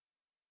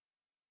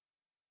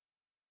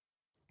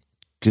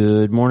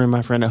Good morning,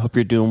 my friend. I hope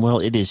you're doing well.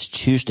 It is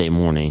Tuesday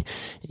morning.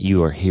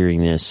 You are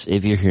hearing this.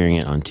 If you're hearing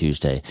it on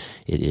Tuesday,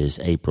 it is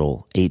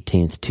April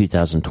 18th,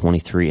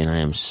 2023, and I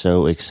am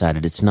so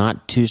excited. It's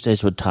not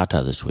Tuesdays with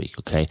Tata this week,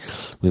 okay?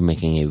 We're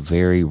making a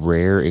very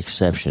rare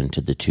exception to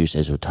the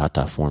Tuesdays with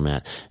Tata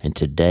format, and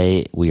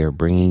today we are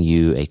bringing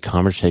you a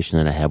conversation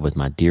that I had with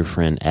my dear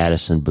friend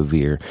Addison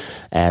Bevere.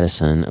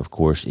 Addison, of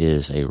course,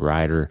 is a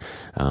writer,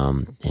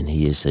 and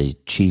he is the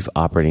Chief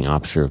Operating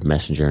Officer of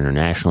Messenger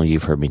International.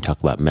 You've heard me talk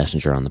about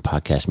Messenger on the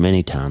podcast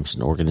many times,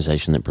 an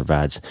organization that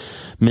provides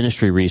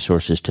ministry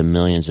resources to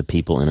millions of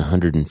people in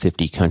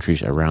 150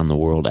 countries around the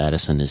world.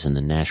 Addison is in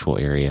the Nashville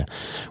area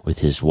with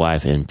his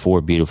wife and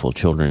 4 beautiful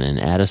children, and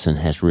Addison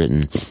has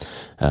written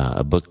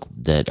a book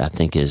that I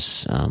think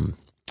is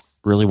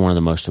really one of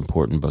the most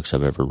important books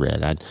I've ever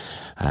read.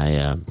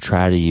 I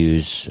try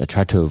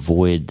to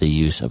avoid the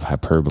use of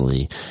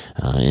hyperbole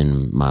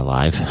in my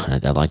life.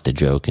 I like to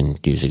joke and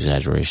use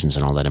exaggerations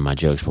and all that in my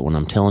jokes, but when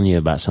I'm telling you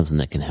about something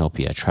that can help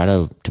you, I try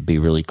to be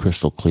really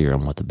crystal clear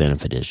on what the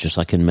benefit is. Just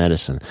like in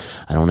medicine,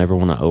 I don't ever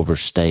want to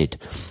overstate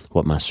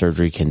what my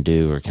surgery can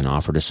do or can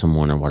offer to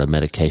someone or what a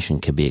medication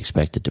could be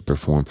expected to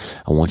perform.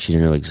 I want you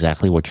to know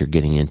exactly what you're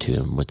getting into.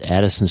 And with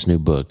Addison's new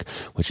book,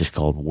 which is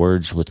called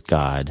Words with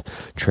God,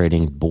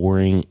 Trading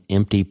Boring,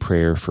 Empty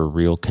Prayer for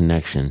Real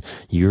Connection,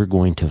 you're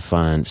going to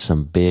find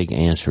some big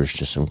answers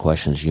to some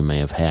questions you may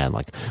have had,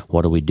 like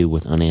what do we do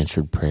with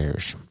unanswered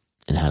prayers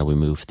and how do we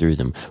move through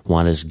them?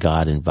 Why does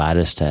God invite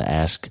us to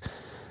ask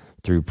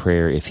through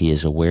prayer if he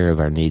is aware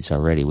of our needs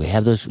already? We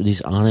have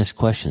these honest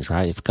questions,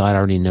 right? If God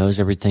already knows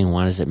everything,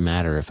 why does it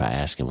matter if I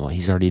ask him? Well,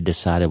 he's already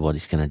decided what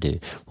he's going to do.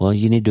 Well,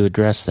 you need to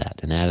address that,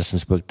 and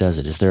Addison's book does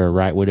it. Is there a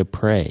right way to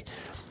pray?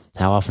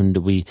 How often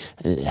do we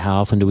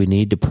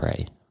need to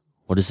pray?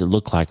 What does it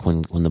look like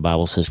when the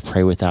Bible says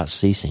pray without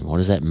ceasing? What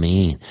does that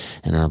mean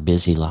in our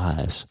busy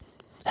lives?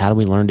 How do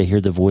we learn to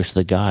hear the voice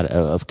of God,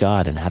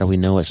 and how do we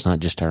know it's not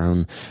just our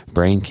own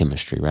brain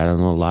chemistry, right? I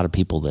know a lot of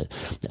people that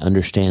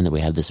understand that we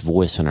have this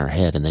voice in our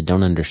head, and they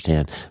don't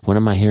understand, when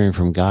am I hearing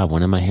from God?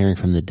 When am I hearing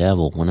from the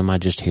devil? When am I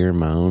just hearing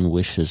my own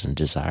wishes and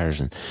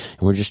desires? And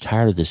we're just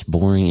tired of this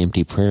boring,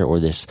 empty prayer, or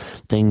this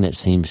thing that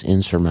seems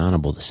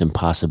insurmountable, this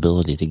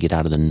impossibility to get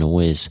out of the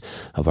noise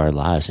of our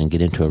lives and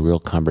get into a real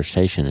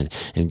conversation.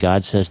 And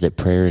God says that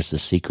prayer is the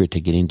secret to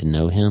getting to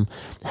know him.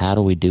 How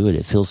do we do it?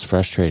 It feels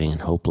frustrating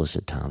and hopeless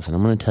at times. And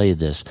I'm going to tell you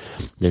this.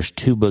 There's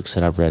 2 books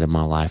that I've read in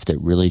my life that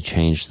really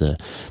changed the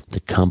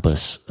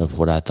compass of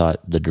what I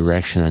thought, the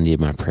direction I needed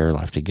my prayer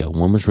life to go.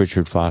 One was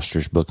Richard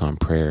Foster's book on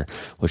prayer,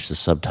 which the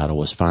subtitle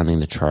was Finding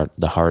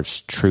the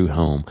Heart's True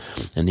Home.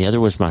 And the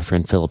other was my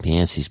friend Philip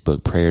Yancey's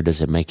book, Prayer,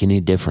 Does It Make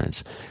Any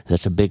Difference?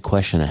 That's a big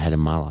question I had in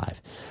my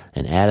life.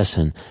 And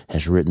Addison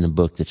has written a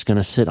book that's going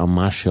to sit on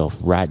my shelf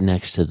right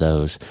next to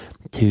those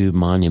 2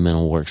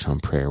 monumental works on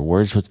prayer.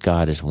 Words with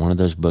God is one of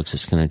those books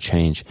that's going to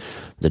change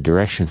the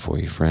direction for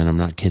you, friend. I'm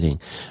not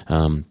kidding.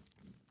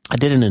 I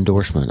did an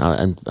endorsement.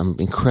 I'm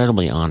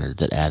incredibly honored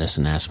that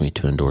Addison asked me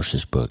to endorse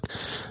his book.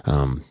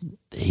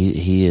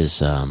 He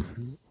is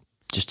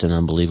just an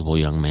unbelievable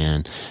young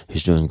man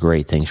who's doing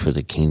great things for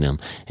the kingdom.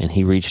 And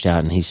he reached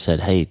out and he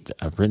said, hey,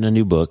 I've written a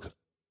new book.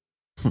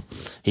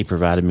 He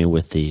provided me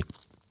with the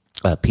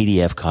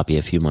PDF copy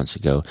a few months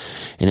ago,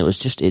 and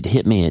it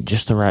hit me at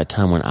just the right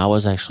time when I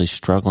was actually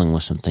struggling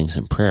with some things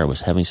in prayer. I was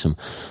having some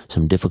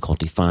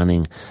difficulty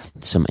finding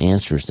some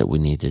answers that we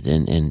needed,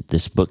 and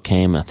this book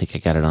came. I think I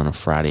got it on a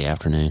Friday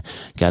afternoon,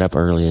 got up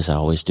early as I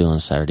always do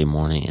on Saturday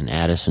morning, and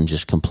Addison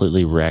just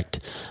completely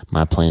wrecked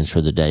my plans for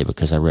the day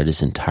because I read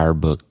his entire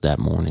book that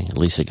morning.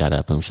 Lisa got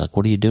up and was like,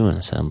 what are you doing? I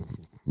said,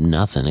 I'm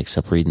nothing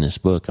except reading this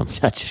book. I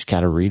just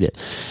got to read it.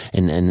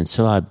 And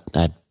so I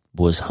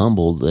was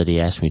humbled that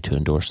he asked me to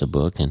endorse the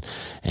book. And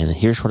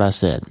here's what I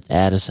said.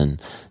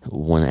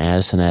 When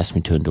Addison asked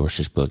me to endorse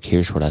his book,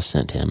 here's what I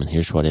sent him. And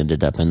here's what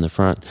ended up in the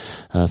front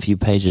few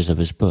pages of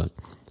his book.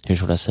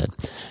 Here's what I said.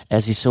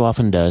 As he so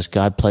often does,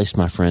 God placed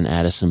my friend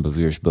Addison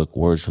Bevere's book,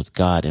 Words with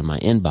God, in my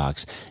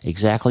inbox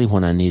exactly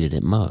when I needed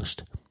it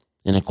most.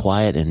 In a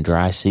quiet and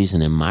dry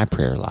season in my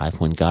prayer life,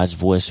 when God's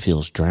voice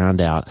feels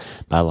drowned out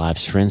by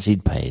life's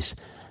frenzied pace,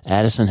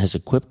 Addison has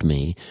equipped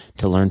me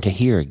to learn to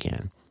hear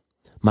again.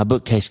 My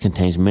bookcase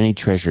contains many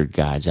treasured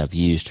guides I've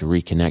used to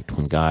reconnect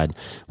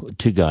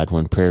to God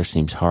when prayer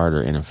seems hard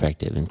or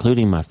ineffective,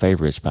 including my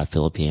favorites by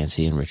Philip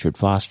Yancey and Richard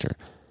Foster.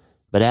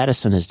 But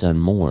Addison has done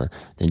more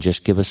than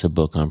just give us a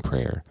book on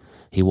prayer.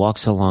 He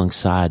walks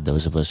alongside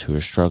those of us who are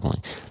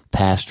struggling,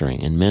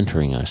 pastoring and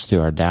mentoring us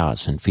through our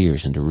doubts and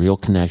fears into real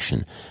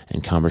connection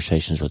and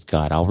conversations with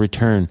God. I'll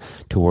return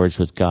to Words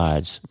with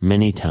God's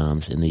many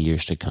times in the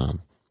years to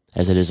come,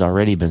 as it has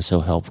already been so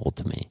helpful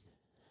to me.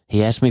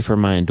 He asked me for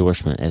my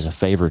endorsement as a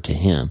favor to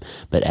him,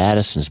 but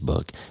Addison's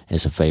book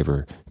is a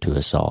favor to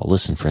us all.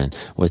 Listen, friend,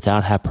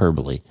 without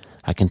hyperbole,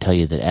 I can tell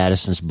you that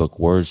Addison's book,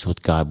 Words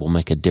with God, will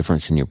make a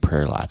difference in your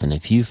prayer life. And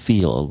if you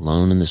feel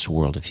alone in this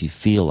world, if you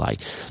feel like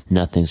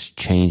nothing's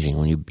changing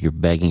when you're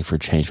begging for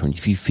change,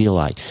 if you feel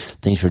like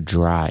things are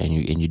dry and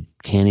you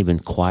can't even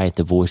quiet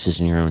the voices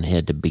in your own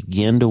head, to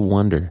begin to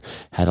wonder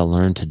how to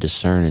learn to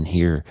discern and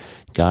hear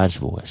God's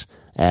voice,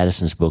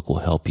 Addison's book will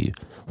help you.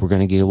 We're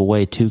going to give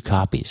away 2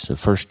 copies. The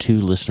first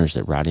 2 listeners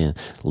that write in,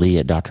 Lee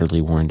at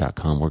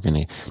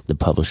drleewarren.com, the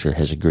publisher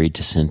has agreed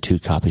to send 2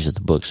 copies of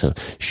the book. So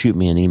shoot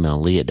me an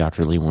email, Lee at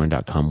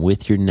drleewarren.com,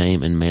 with your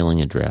name and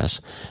mailing address,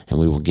 and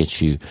we will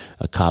get you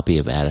a copy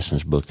of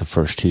Addison's book, the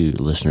first 2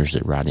 listeners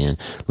that write in.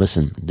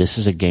 Listen, this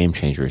is a game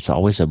changer. It's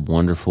always a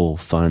wonderful,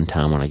 fun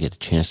time when I get a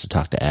chance to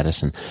talk to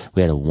Addison.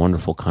 We had a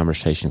wonderful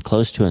conversation,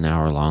 close to an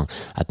hour long.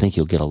 I think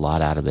you'll get a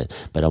lot out of it,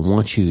 but I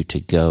want you to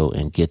go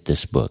and get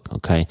this book,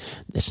 okay?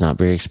 It's not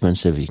very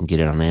expensive. You can get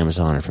it on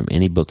Amazon or from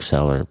any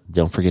bookseller.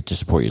 Don't forget to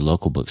support your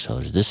local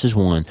booksellers. This is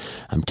one,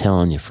 I'm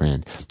telling you,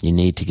 friend, you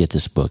need to get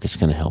this book. It's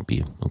going to help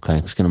you, okay?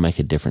 It's going to make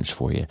a difference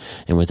for you.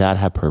 And without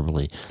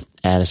hyperbole,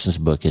 Addison's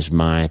book is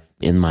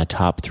in my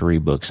top 3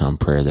 books on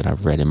prayer that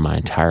I've read in my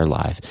entire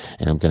life,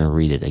 and I'm going to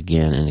read it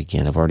again and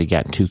again. I've already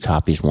gotten 2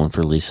 copies, one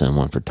for Lisa and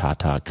one for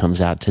Tata. It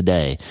comes out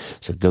today,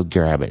 so go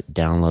grab it,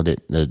 download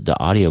it. The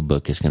audio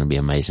book is going to be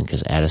amazing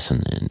because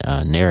Addison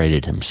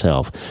narrated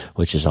himself,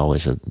 which is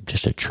always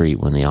just a treat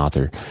when the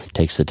author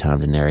takes the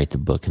time to narrate the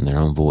book in their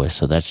own voice.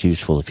 So that's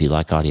useful. If you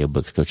like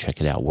audiobooks, go check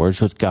it out.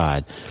 Words with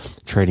God,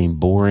 trading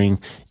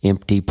boring,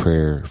 empty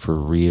prayer for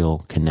real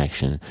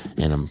connection.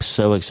 And I'm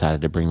so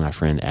excited to bring my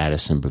friend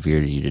Addison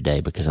Bevere to you today,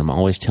 because I'm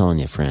always telling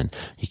you, friend,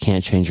 you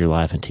can't change your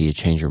life until you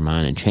change your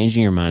mind. And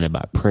changing your mind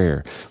about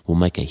prayer will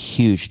make a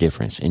huge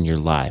difference in your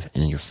life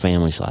and in your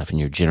family's life and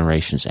your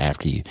generations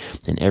after you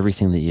and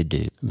everything that you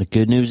do. The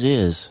good news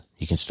is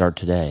you can start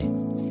today.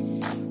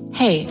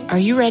 Hey, are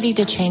you ready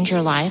to change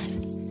your life?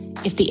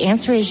 If the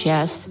answer is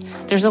yes,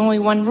 there's only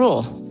one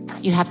rule.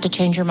 You have to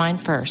change your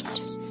mind first.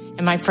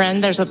 And my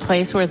friend, there's a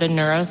place where the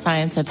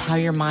neuroscience of how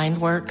your mind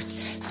works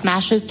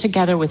smashes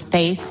together with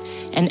faith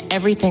and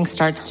everything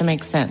starts to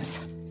make sense.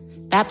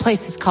 That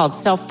place is called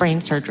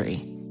self-brain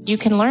surgery. You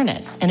can learn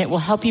it, and it will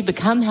help you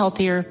become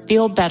healthier,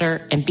 feel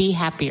better, and be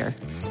happier.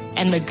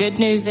 And the good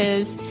news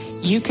is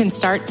you can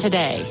start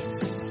today.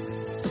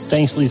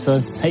 Thanks,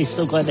 Lisa. Hey,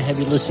 so glad to have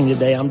you listening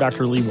today. I'm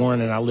Dr. Lee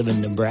Warren, and I live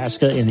in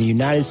Nebraska in the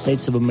United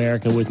States of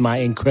America with my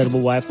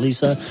incredible wife,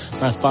 Lisa,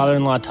 my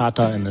father-in-law,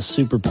 Tata, and the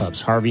super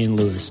pups, Harvey and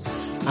Lewis.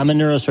 I'm a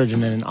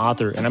neurosurgeon and an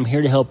author, and I'm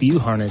here to help you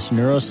harness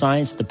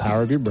neuroscience, the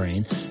power of your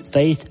brain,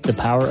 faith, the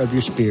power of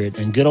your spirit,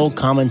 and good old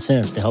common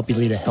sense to help you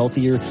lead a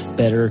healthier,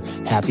 better,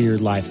 happier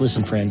life.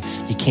 Listen, friend,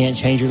 you can't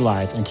change your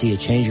life until you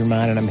change your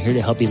mind, and I'm here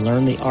to help you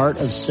learn the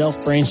art of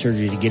self-brain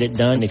surgery to get it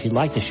done. If you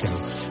like the show,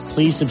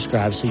 please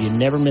subscribe so you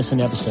never miss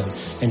an episode,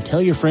 and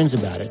tell your friends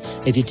about it.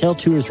 If you tell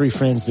 2 or 3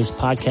 friends this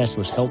podcast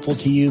was helpful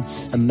to you,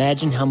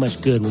 imagine how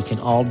much good we can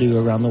all do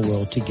around the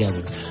world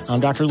together. I'm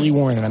Dr. Lee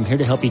Warren, and I'm here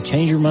to help you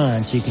change your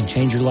mind so you can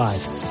change your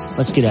life.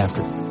 Let's get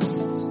after it.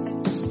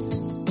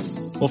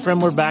 Well,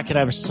 friend, we're back, and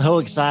I'm so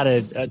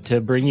excited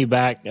to bring you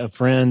back a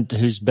friend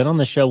who's been on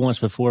the show once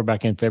before,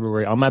 back in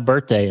February, on my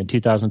birthday in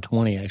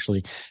 2020,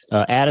 actually.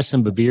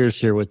 Addison Bevere is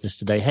here with us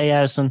today. Hey,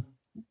 Addison.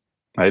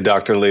 Hey,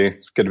 Dr. Lee.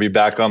 It's good to be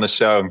back on the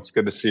show. It's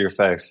good to see your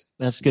face.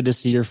 That's good to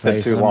see your face.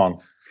 It's been too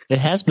long. It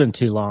has been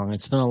too long.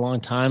 It's been a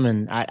long time.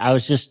 And I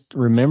was just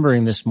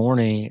remembering this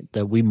morning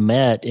that we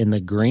met in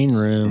the green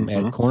room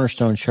at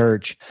Cornerstone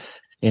Church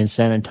in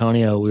San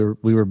Antonio.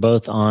 We were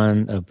both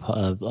on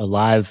a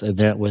live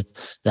event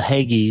with the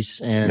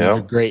Hagees and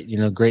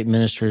the great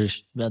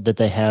ministers that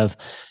they have.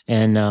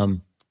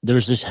 And, there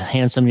was this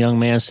handsome young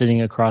man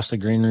sitting across the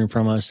green room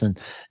from us, and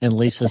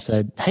Lisa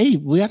said, "Hey,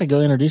 we got to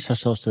go introduce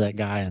ourselves to that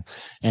guy."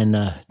 And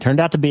turned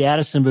out to be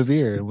Addison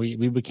Bevere.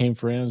 We became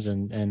friends,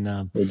 and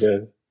we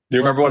did. Do you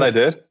remember what I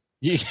did?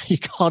 You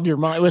called your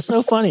mom. It was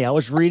so funny. I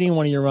was reading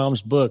one of your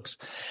mom's books,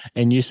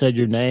 and you said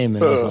your name,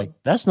 and I was like,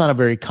 "That's not a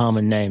very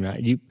common name."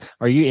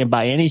 Are you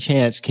by any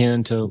chance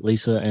kin to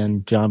Lisa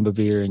and John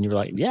Bevere? And you were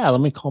like, "Yeah, let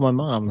me call my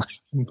mom."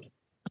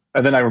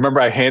 And then I remember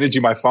I handed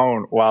you my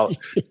phone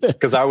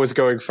because I was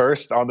going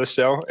first on the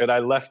show, and I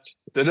left.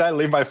 Did I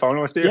leave my phone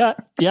with you?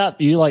 Yeah.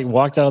 You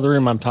walked out of the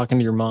room. I'm talking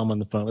to your mom on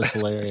the phone. It's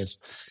hilarious.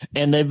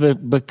 And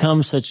they've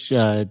become such.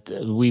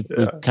 We've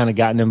kind of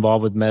gotten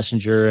involved with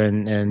Messenger,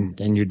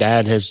 and your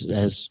dad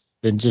has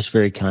been just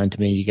very kind to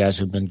me. You guys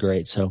have been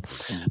great. So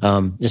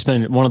it's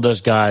been one of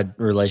those God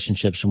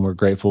relationships, and we're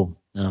grateful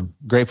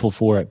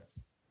for it.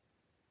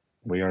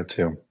 We are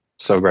too.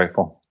 So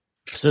grateful.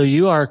 So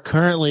you are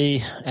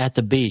currently at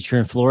the beach. You're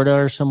in Florida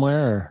or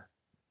somewhere? Or?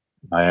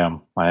 I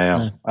am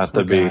at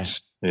the beach.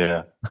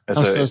 Yeah. I'm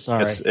so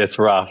sorry. It's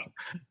rough.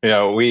 You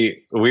know,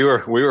 we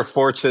were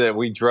fortunate.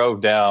 We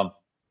drove down a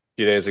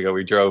few days ago.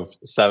 We drove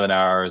 7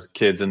 hours,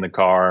 kids in the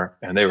car,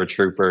 and they were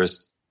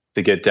troopers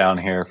to get down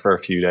here for a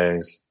few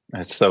days.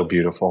 It's so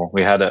beautiful.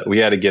 We had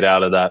to get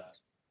out of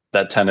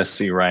that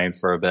Tennessee rain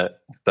for a bit.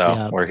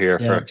 So we're here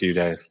for a few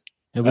days.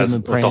 We've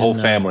been praying, with the whole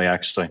family,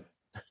 actually.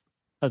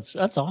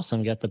 That's awesome.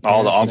 You got the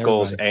all the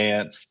uncles,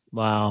 aunts,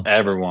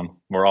 everyone.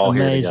 We're all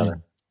here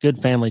together.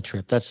 Good family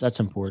trip. That's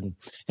important.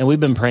 And we've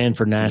been praying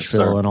for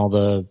Nashville and all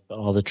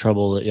the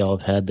trouble that y'all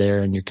have had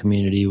there in your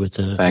community with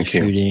the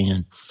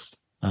shooting,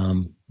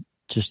 and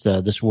just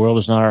this world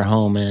is not our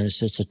home, man. It's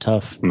just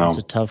No. it's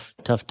a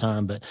tough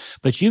time.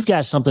 But you've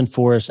got something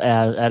for us,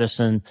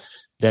 Addison,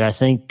 that I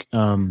think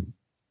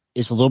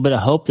is a little bit of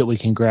hope that we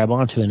can grab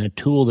onto, and a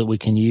tool that we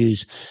can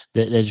use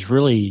that's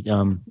really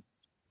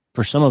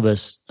for some of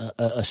us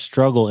a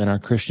struggle in our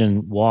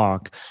Christian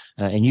walk.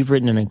 And you've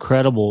written an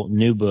incredible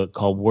new book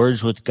called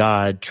Words with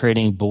God: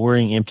 Trading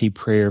Boring, Empty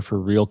Prayer for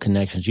Real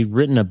Connections. You've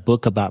written a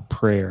book about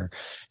prayer,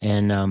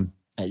 and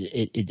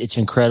it's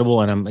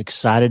incredible, and I'm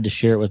excited to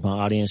share it with my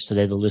audience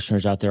today, the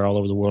listeners out there all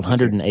over the world.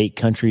 108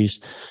 countries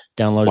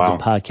downloaded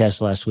the podcast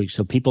last week.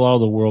 So people all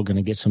over the world going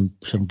to get some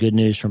good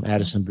news from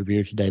Addison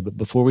Bevere today. But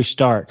before we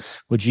start,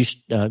 would you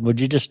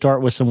just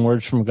start with some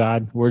words from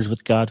God, words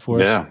with God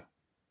for us? Yeah,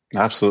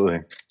 absolutely.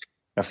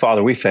 Now,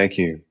 Father, we thank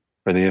you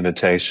for the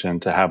invitation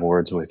to have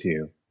words with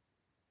you.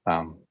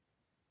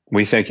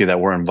 We thank you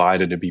that we're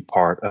invited to be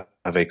part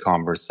of a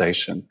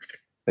conversation,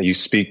 that you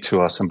speak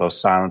to us in both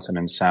silence and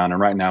in sound.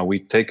 And right now we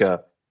take a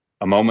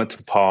moment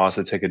to pause,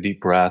 to take a deep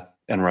breath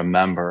and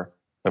remember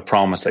the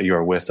promise that you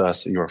are with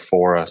us, that you are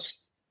for us.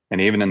 And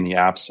even in the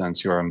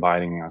absence, you are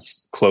inviting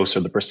us closer,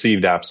 the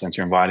perceived absence,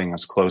 you're inviting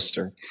us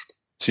closer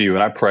to you.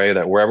 And I pray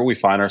that wherever we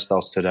find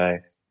ourselves today,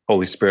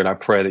 Holy Spirit, I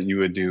pray that you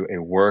would do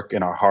a work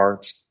in our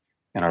hearts,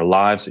 in our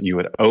lives, that you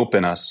would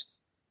open us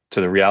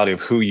to the reality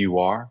of who you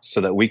are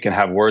so that we can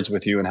have words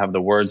with you and have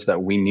the words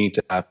that we need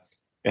to have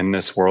in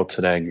this world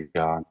today,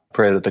 God.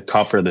 Pray that the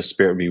comfort of the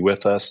Spirit be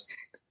with us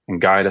and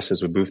guide us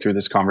as we move through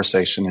this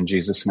conversation. In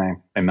Jesus'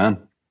 name, amen.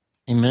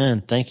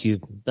 Amen. Thank you.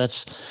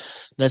 That's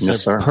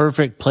Yes, sir.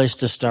 Perfect place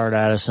to start,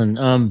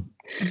 Addison.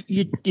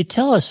 You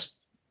tell us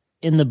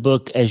in the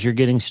book, as you're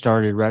getting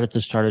started, right at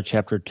the start of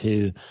chapter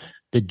 2,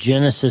 the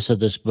genesis of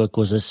this book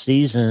was a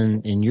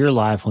season in your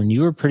life when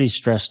you were pretty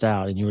stressed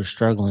out and you were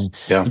struggling.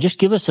 Yeah. And just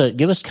give us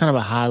kind of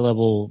a high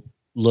level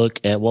look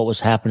at what was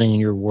happening in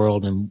your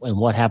world and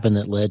what happened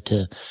that led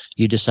to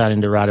you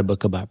deciding to write a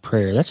book about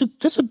prayer. That's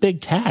a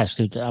big task.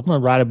 I'm going to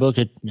write a book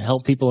to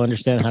help people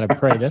understand how to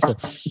pray.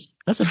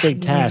 That's a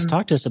big task.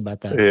 Talk to us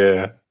about that.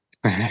 Yeah.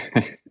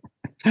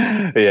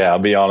 Yeah, I'll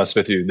be honest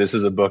with you. This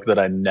is a book that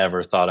I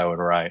never thought I would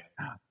write.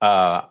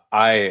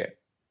 I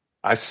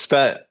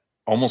spent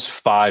almost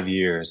 5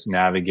 years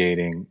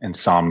navigating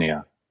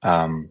insomnia.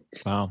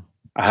 Wow.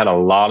 I had a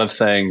lot of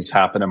things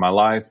happen in my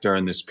life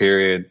during this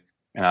period,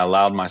 and I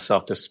allowed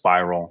myself to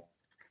spiral.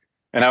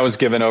 And I was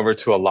given over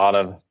to a lot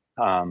of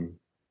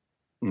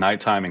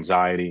nighttime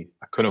anxiety.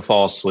 I couldn't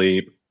fall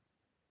asleep.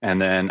 And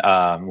then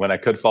when I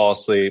could fall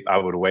asleep, I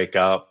would wake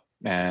up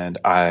and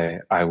I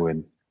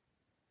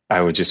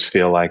would just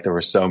feel like there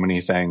were so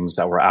many things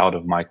that were out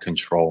of my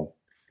control.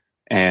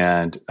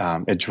 And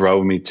it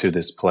drove me to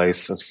this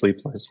place of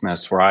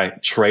sleeplessness where I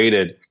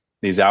traded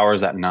these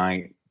hours at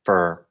night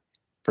for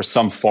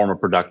some form of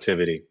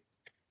productivity.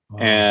 Wow.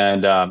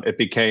 And it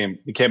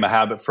became a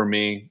habit for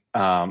me.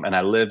 And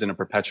I lived in a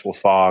perpetual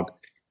fog.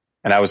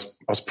 And I was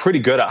pretty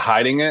good at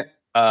hiding it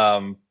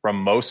from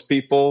most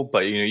people,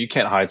 but you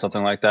can't hide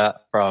something like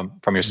that from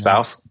your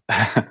spouse.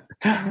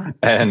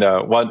 And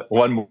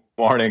one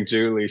morning,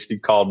 Julie, she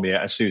called me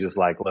and she was just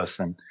like,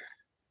 "Listen,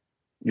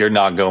 you're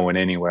not going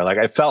anywhere." Like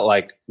I felt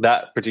like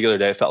that particular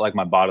day, I felt like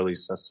my bodily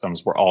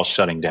systems were all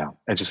shutting down.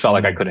 It just felt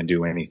like I couldn't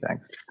do anything.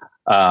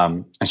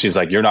 And she's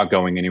like, "You're not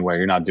going anywhere.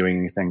 You're not doing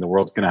anything. The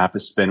world's going to have to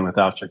spin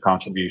without your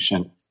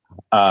contribution."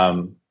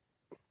 And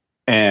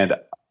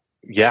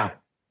yeah,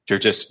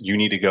 you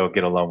need to go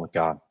get alone with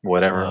God,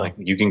 whatever. Wow. Like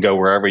you can go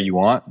wherever you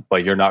want,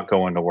 but you're not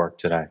going to work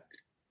today.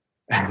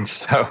 And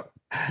so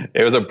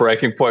it was a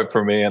breaking point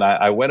for me. And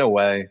I went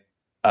away,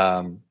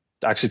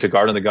 actually to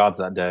Garden of the Gods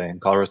that day in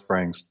Colorado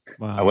Springs.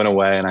 Wow. I went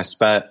away and I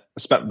spent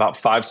about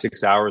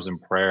 5-6 hours in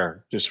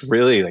prayer, just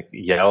really like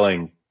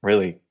yelling,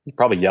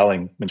 probably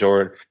yelling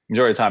majority of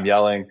the time,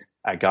 yelling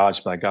at God,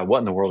 just like, "God, what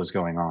in the world is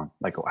going on?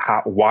 Like,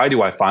 why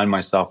do I find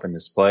myself in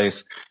this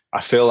place?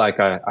 I feel like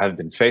I've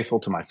been faithful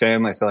to my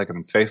family. I feel like I've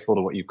been faithful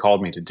to what you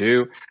called me to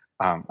do.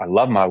 I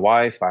love my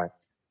wife.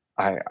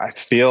 I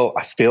feel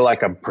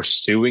like I'm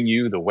pursuing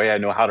you the way I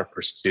know how to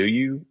pursue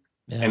you."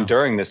 Yeah. And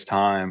during this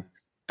time,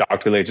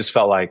 Dr. Lee, it just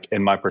felt like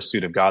in my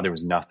pursuit of God, there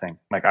was nothing.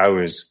 Like I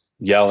was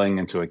yelling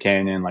into a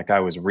canyon, like I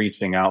was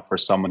reaching out for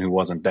someone who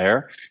wasn't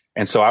there.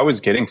 And so I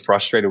was getting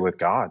frustrated with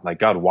God. Like,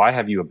 "God, why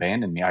have you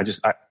abandoned me?"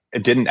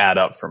 It didn't add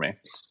up for me.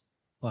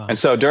 Wow. And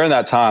so during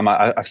that time,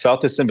 I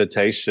felt this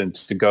invitation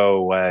to go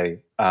away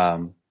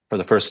for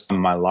the first time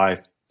in my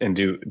life and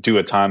do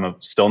a time of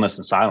stillness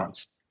and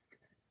silence.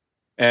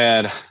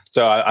 And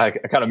so I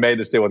kind of made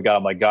this deal with God.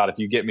 I'm like, "God, if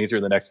you get me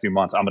through the next few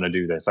months, I'm going to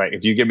do this. Right?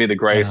 If you give me the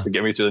grace to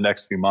get me through the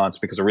next few months,"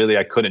 because really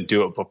I couldn't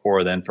do it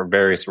before then for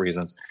various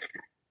reasons.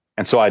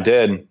 And so I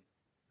did.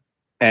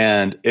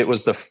 And it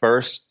was the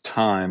first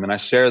time, and I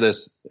share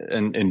this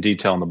in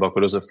detail in the book,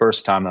 but it was the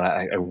first time that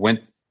I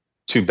went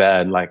to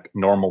bed like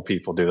normal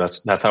people do.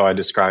 That's how I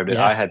described it.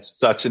 Yeah. I had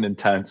such an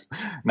intense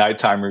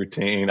nighttime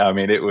routine. I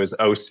mean, it was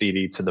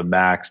OCD to the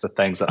max, the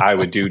things that I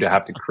would do to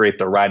have to create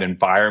the right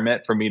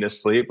environment for me to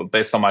sleep. But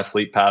based on my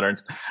sleep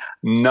patterns,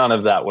 none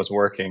of that was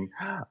working.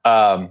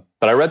 But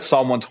I read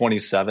Psalm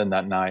 127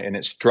 that night, and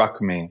it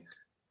struck me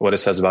what it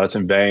says about it's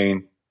in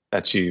vain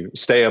that you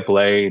stay up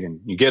late and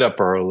you get up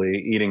early,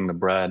 eating the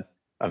bread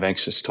of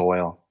anxious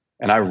toil.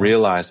 And I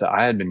realized that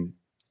I had been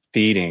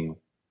feeding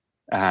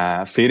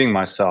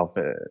myself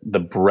the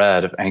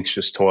bread of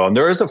anxious toil. And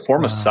there is a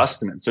form of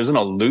sustenance. There's an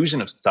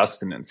illusion of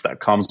sustenance that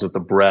comes with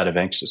the bread of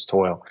anxious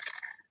toil.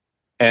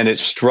 And it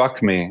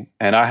struck me.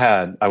 And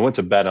I went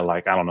to bed at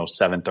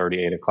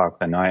 7:30, 8 o'clock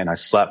that night, and I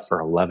slept for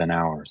 11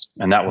 hours.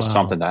 And that was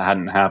something that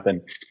hadn't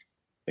happened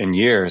in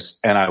years.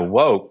 And I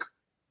woke,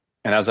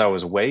 and as I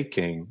was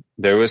waking,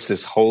 there was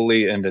this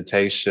holy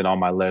invitation on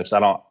my lips. I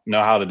don't know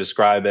how to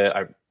describe it.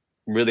 I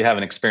really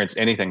haven't experienced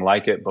anything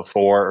like it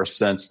before or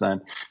since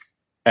then.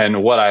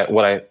 And what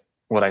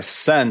I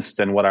sensed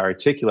and what I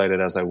articulated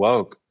as I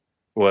woke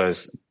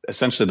was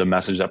essentially the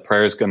message that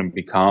prayer is going to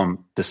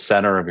become the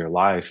center of your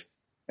life,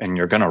 and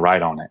you're going to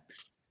write on it.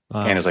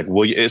 And it's like,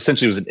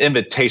 essentially it was an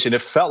invitation.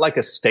 It felt like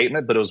a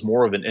statement, but it was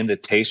more of an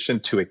invitation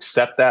to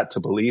accept that, to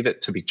believe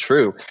it to be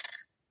true.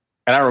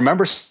 And I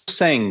remember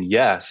saying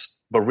yes,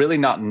 but really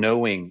not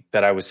knowing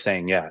that I was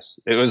saying yes.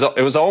 It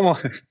was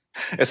almost,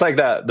 it's like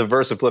the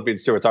verse of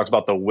Philippians 2 where it talks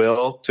about the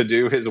will to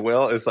do his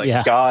will. It's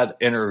like God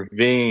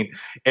intervened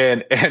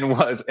and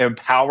was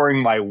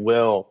empowering my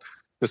will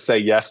to say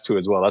yes to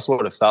his will. That's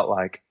what it felt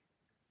like.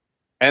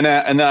 And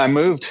then I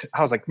moved.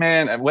 I was like,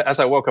 man,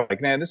 as I woke up,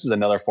 like, man, this is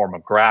another form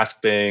of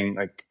grasping.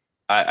 Like,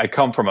 I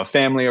come from a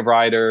family of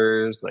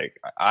writers. Like,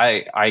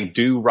 I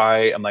do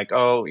write. I'm like,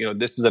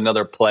 this is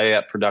another play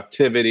at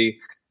productivity.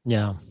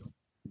 Yeah.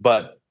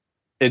 But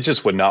it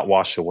just would not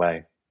wash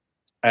away.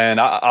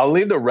 And I'll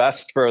leave the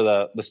rest for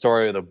the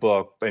story of the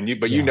book.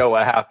 You know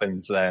what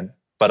happens then.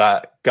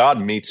 But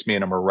God meets me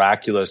in a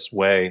miraculous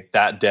way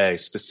that day,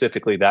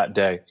 specifically that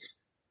day,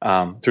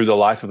 through the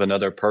life of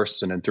another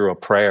person and through a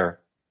prayer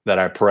that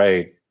I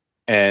prayed.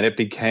 And it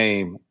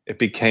became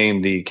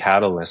the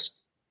catalyst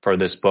for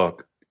this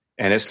book.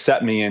 And it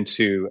set me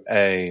into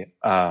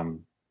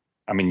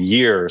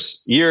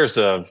years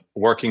of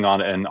working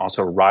on it and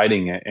also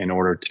writing it in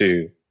order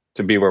to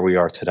be where we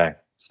are today.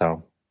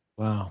 So,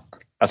 wow.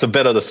 That's a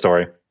bit of the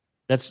story.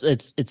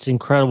 It's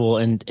incredible,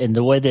 and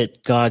the way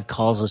that God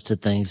calls us to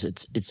things,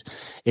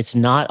 it's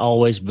not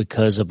always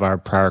because of our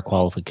prior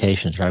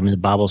qualifications, right? I mean, the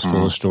Bible's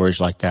full of stories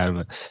like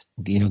that,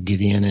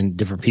 Gideon and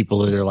different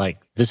people that are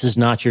like, "This is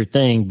not your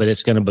thing, but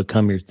it's going to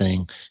become your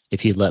thing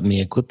if you let me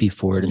equip you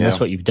for it." And that's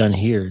what you've done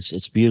here.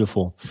 It's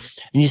beautiful.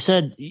 And you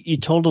said you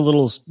told a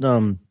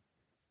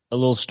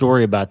little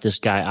story about this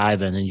guy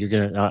Ivan,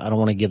 and I don't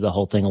want to give the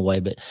whole thing away,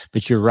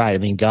 but you're right. I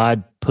mean,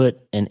 God put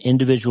an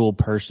individual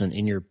person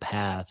in your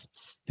path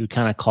who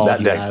kind of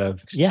called you out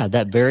of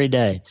that very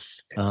day.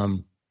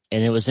 And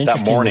it was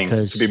interesting that morning,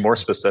 because, to be more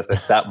specific,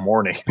 that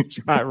morning,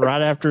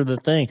 right after the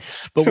thing.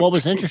 But what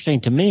was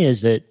interesting to me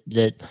is that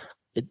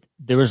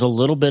there was a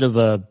little bit of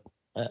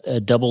a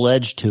double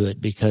edge to it,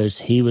 because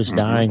he was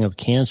dying of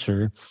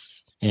cancer,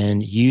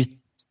 and you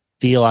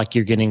feel like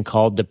you're getting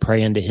called to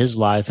pray into his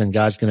life and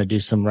God's going to do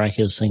some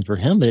miraculous things for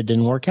him, but it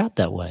didn't work out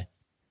that way.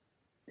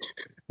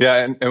 Yeah.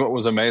 And what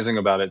was amazing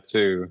about it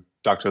too,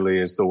 Dr.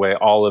 Lee, is the way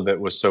all of it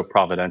was so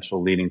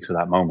providential leading to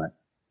that moment.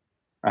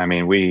 I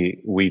mean,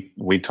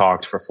 we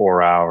talked for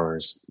 4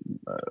 hours,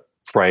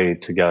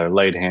 prayed together,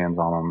 laid hands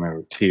on them. There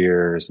were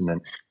tears, and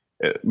then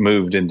it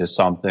moved into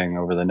something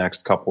over the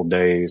next couple of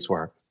days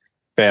where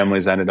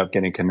families ended up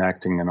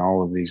connecting and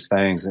all of these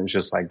things. And it was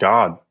just like,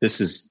 God,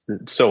 this is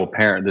so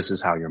apparent. This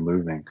is how you're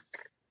moving.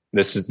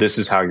 This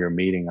is how you're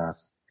meeting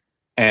us.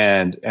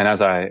 And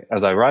as I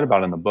write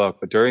about in the book,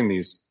 but during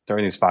these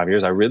 5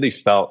 years, I really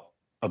felt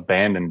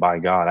abandoned by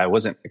God. I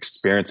wasn't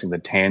experiencing the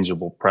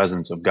tangible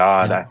presence of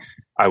God. Yeah.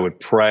 I would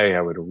pray,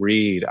 I would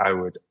read, I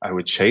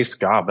would chase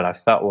God, but I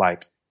felt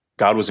like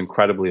God was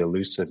incredibly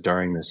elusive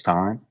during this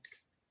time.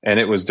 And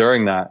it was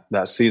during that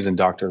season,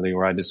 Dr. Lee,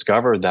 where I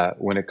discovered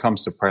that when it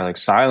comes to prayer, like,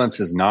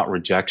 silence is not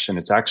rejection.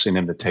 It's actually an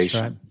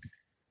invitation. That's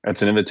right.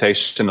 It's an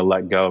invitation to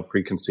let go of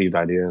preconceived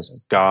ideas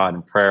of God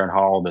and prayer and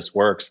how all this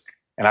works.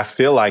 And I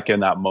feel like in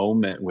that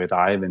moment with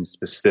Ivan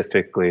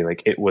specifically,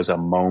 like, it was a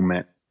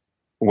moment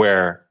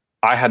where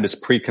I had this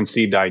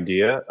preconceived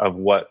idea of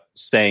what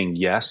saying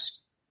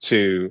yes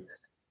to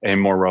a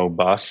more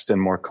robust and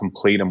more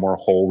complete and more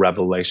whole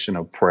revelation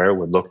of prayer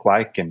would look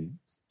like and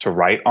to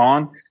write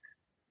on.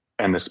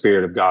 And the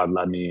Spirit of God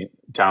led me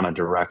down a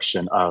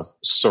direction of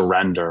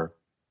surrender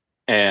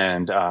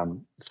and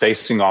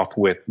facing off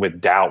with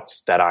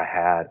doubts that I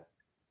had,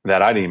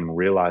 that I didn't even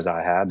realize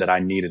I had, that I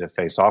needed to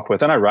face off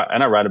with. And I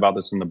write about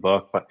this in the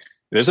book, but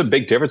there's a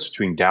big difference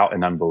between doubt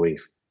and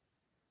unbelief.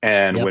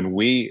 And when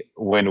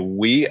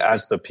we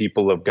as the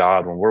people of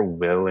God, when we're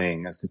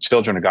willing, as the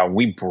children of God,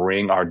 we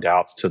bring our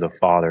doubts to the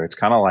Father. It's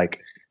kind of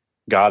like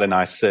God and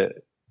I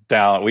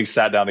we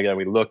sat down together,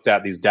 we looked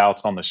at these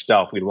doubts on the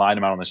shelf, we lined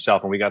them out on the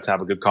shelf, and we got to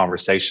have a good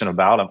conversation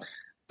about them.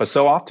 But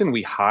so often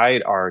we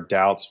hide our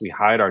doubts, we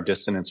hide our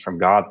dissonance from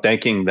God,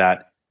 thinking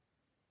that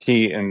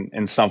he,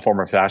 in some form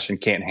or fashion,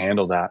 can't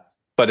handle that.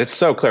 But it's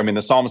so clear. I mean,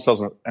 the psalmist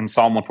says in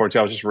Psalm 142,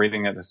 I was just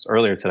reading it this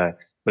earlier today,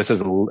 but it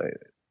says,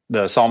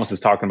 the psalmist is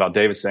talking about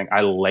David saying,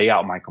 I lay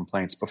out my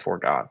complaints before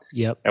God.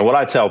 Yep. And what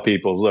I tell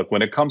people is, look,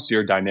 when it comes to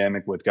your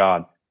dynamic with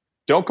God,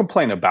 don't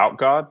complain about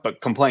God, but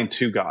complain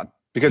to God.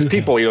 Because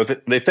people,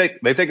 they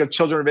think of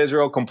children of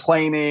Israel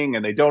complaining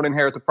and they don't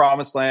inherit the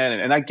promised land.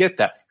 And I get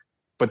that.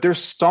 But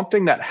there's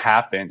something that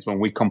happens when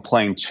we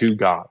complain to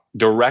God,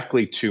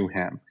 directly to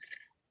him.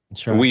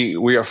 That's right.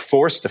 We are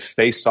forced to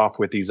face off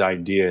with these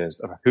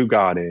ideas of who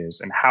God is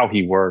and how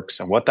he works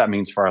and what that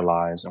means for our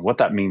lives and what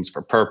that means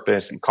for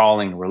purpose and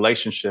calling and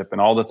relationship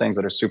and all the things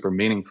that are super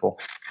meaningful.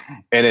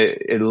 And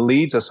it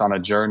leads us on a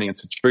journey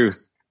into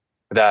truth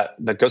that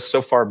goes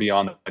so far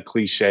beyond the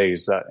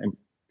cliches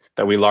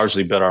that we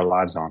largely build our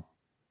lives on.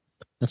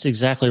 That's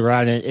exactly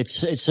right. And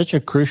it's such a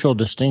crucial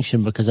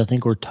distinction because I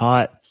think we're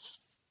taught,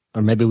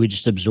 or maybe we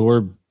just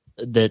absorb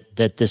that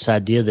this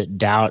idea that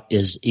doubt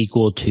is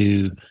equal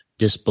to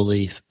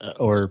disbelief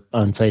or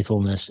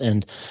unfaithfulness.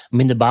 And I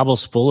mean, the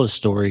Bible's full of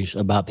stories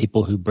about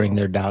people who bring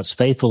their doubts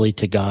faithfully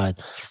to God.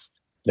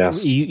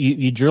 Yes.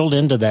 You drilled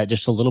into that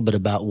just a little bit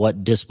about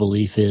what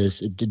disbelief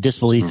is.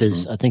 Disbelief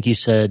is, I think you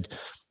said,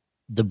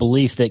 the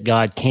belief that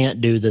God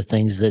can't do the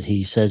things that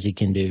he says he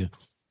can do,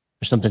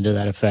 or something to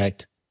that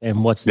effect.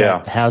 And what's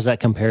that? Yeah. How's that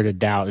compared to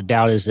doubt?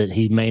 Doubt is that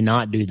he may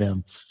not do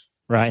them,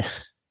 right?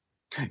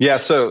 Yeah.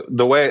 So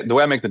the way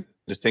I make the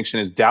distinction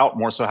is doubt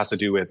more so has to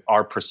do with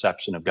our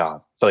perception of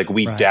God. So like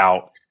we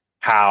doubt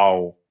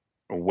how,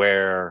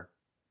 where,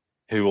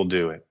 who will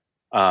do it.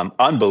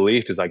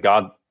 Unbelief is like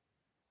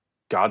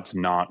God's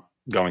not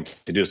going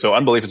to do it. So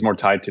unbelief is more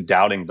tied to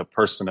doubting the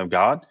person of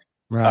God.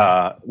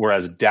 Right.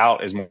 Whereas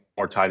doubt is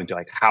more tied into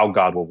like how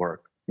God will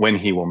work, when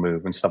he will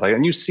move and stuff like that.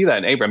 And you see that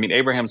in Abraham. I mean,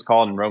 Abraham's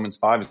called in Romans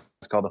 5,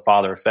 it's called the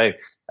father of faith.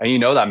 And you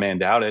know that man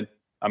doubted.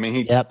 I mean,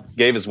 he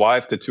gave his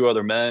wife to two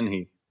other men.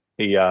 He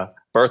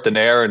birthed an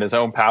heir in his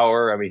own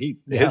power. I mean,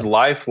 his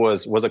life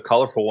was a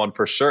colorful one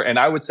for sure. And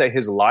I would say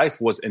his life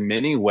was in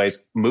many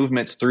ways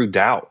movements through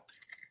doubt.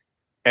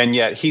 And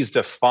yet he's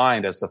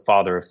defined as the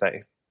father of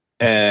faith.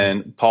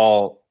 And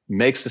Paul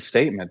makes the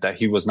statement that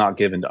he was not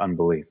given to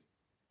unbelief.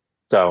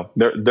 So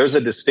there's a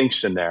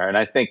distinction there. And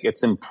I think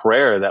it's in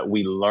prayer that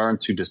we learn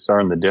to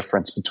discern the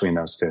difference between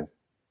those two.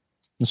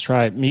 That's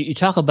right. You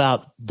talk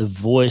about the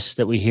voice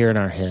that we hear in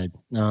our head.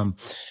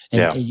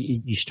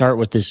 You start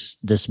with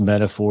this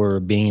metaphor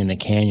of being in the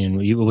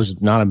canyon. It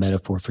was not a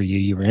metaphor for you.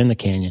 You were in the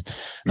canyon.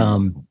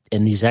 And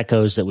these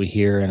echoes that we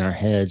hear in our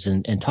heads,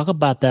 and talk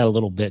about that a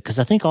little bit. Because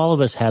I think all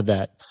of us have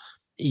that.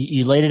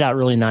 You laid it out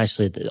really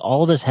nicely.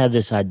 All of us have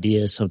this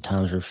idea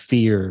sometimes, or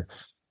fear,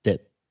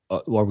 that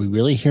are we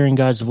really hearing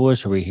God's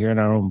voice? Are we hearing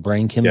our own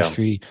brain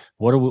chemistry? Yeah.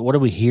 What are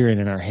we hearing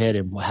in our head?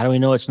 And how do we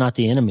know it's not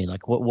the enemy?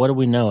 Like what do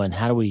we know? And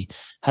how do we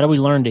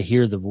learn to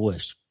hear the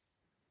voice?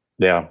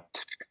 Yeah.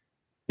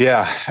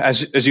 Yeah.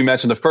 As you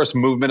mentioned, the first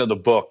movement of the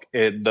book,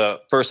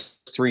 the first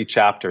 3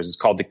 chapters is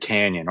called the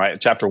canyon,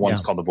 right? Chapter 1 is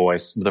called the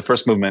voice. The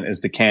first movement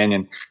is the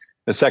canyon.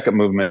 The second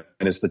movement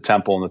is the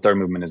temple. And the third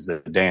movement is the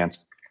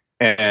dance.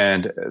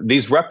 And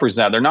these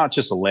they're not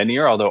just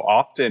linear, although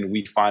often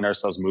we find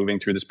ourselves moving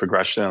through this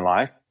progression in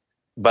life.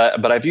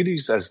 But I view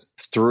these as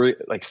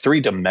three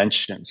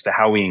dimensions to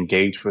how we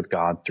engage with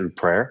God through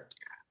prayer.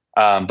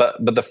 But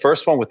the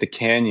first one with the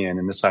canyon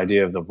and this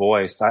idea of the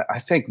voice, I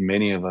think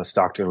many of us,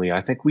 Dr. Lee,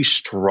 I think we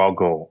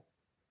struggle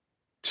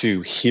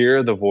to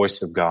hear the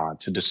voice of God,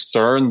 to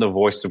discern the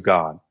voice of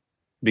God,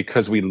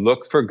 because we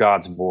look for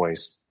God's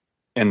voice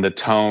in the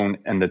tone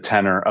and the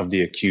tenor of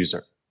the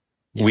accuser.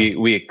 Yeah.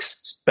 We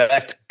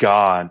expect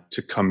God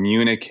to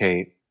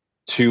communicate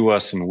to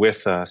us and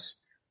with us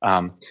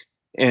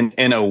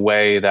in a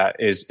way that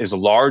is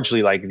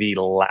largely like the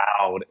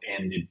loud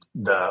and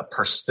the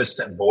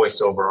persistent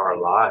voice over our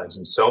lives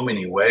in so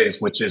many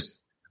ways, which is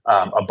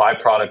a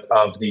byproduct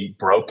of the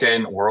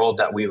broken world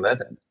that we live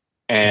in,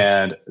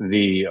 and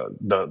the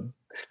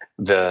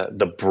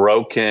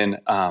broken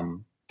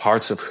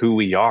parts of who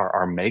we are,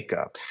 our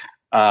makeup,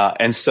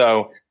 and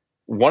so.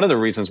 One of the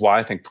reasons why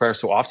I think prayer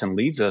so often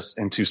leads us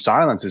into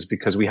silence is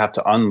because we have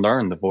to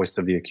unlearn the voice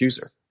of the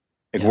accuser.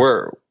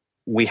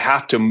 We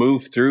have to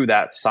move through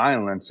that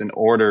silence in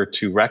order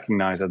to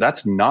recognize that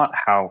that's not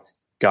how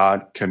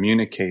God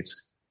communicates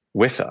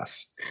with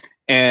us.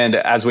 And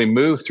as we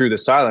move through the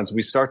silence,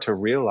 we start to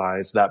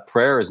realize that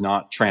prayer is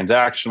not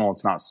transactional.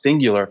 It's not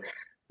singular,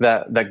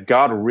 that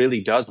God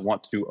really does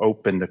want to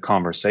open the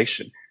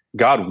conversation.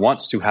 God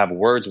wants to have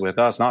words with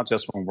us, not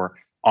just when we're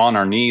on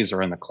our knees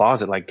or in the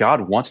closet. Like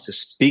God wants to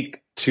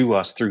speak to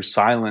us through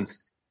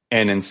silence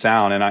and in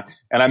sound. And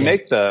I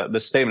make the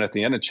statement at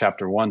the end of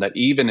chapter 1 that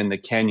even in the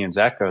canyon's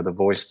echo, the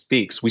voice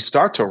speaks. We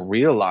start to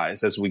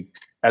realize as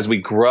we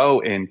grow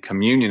in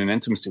communion and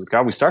intimacy with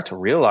God, we start to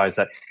realize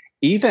that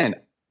even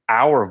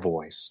our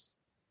voice,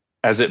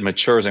 as it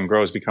matures and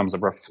grows, becomes a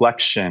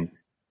reflection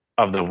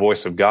of the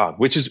voice of God,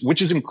 which is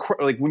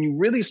like when you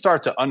really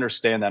start to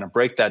understand that and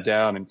break that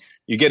down, and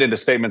you get into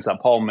statements that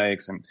Paul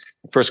makes in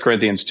 1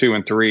 Corinthians 2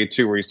 and 3,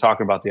 where he's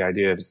talking about the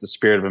idea of it's the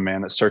spirit of a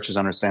man that searches,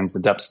 understands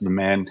the depths of the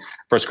man.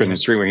 1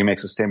 Corinthians 3, where he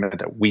makes a statement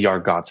that we are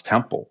God's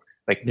temple.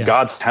 Like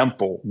God's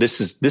temple,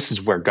 this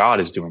is where God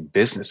is doing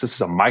business. This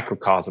is a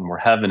microcosm where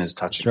heaven is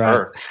touching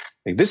earth.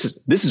 Like this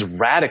is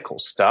radical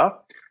stuff.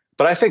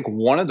 But I think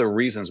one of the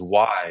reasons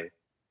why,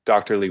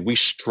 Dr. Lee, we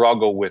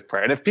struggle with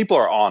prayer, and if people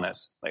are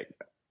honest,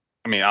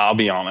 I'll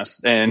be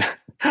honest, and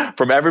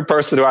from every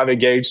person who I've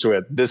engaged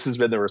with, this has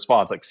been the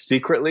response. Like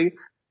secretly,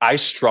 I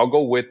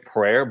struggle with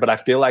prayer, but I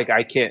feel like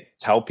I can't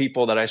tell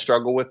people that I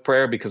struggle with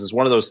prayer because it's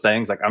one of those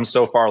things, like I'm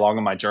so far along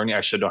in my journey,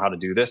 I should know how to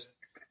do this.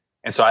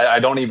 And so I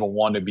don't even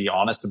want to be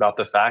honest about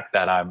the fact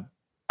that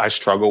I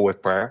struggle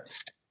with prayer.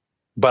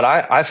 But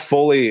I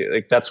fully,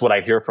 like, that's what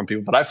I hear from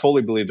people, but I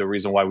fully believe the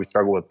reason why we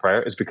struggle with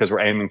prayer is because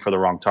we're aiming for the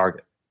wrong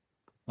target.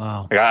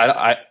 Wow.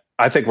 Like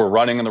I think we're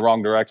running in the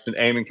wrong direction,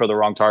 aiming for the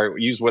wrong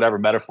target. Use whatever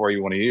metaphor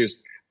you want to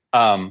use.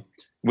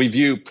 We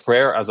view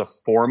prayer as a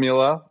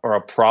formula or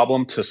a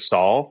problem to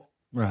solve,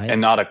 and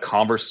not a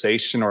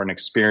conversation or an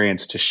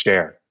experience to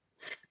share.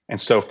 And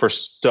so for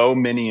so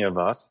many of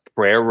us,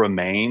 prayer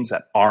remains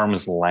at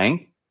arm's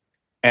length.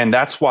 And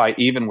that's why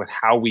even with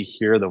how we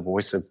hear the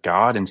voice of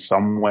God, in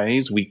some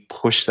ways, we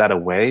push that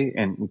away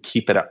and we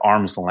keep it at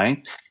arm's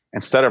length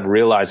instead of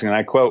realizing, and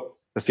I quote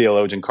the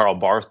theologian Karl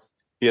Barth,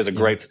 he has a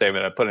great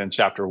statement, I put it in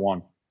chapter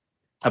 1,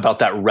 about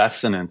that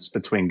resonance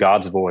between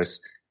God's voice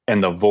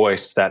and the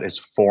voice that is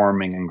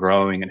forming and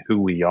growing in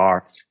who we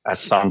are as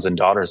sons and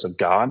daughters of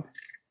God.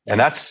 And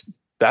that's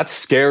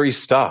scary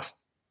stuff.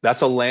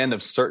 That's a land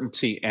of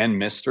certainty and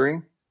mystery.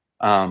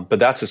 But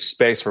that's a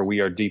space where we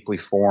are deeply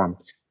formed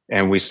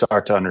and we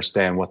start to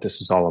understand what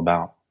this is all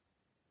about.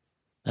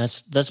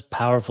 That's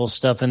powerful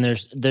stuff. And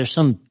there's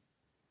some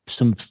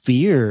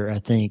fear, I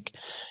think,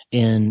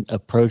 in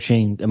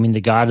approaching,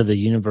 the God of the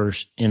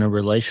universe in a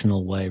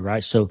relational way,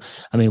 right? So,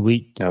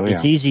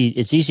 it's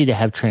easy to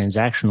have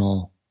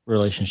transactional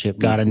relationship.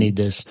 God, I need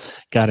this.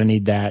 God, I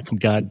need that.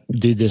 God,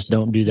 do this.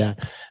 Don't do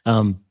that.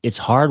 It's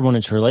hard when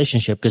it's a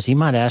relationship because he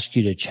might ask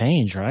you to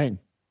change, right?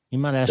 He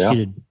might ask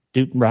you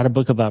to write a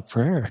book about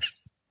prayer.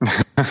 and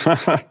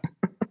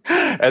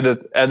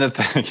the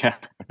thing,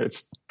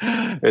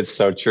 it's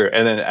so true.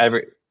 And then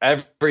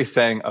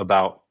everything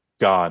about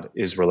God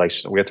is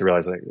relational. We have to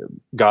realize that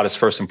God is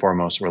first and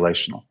foremost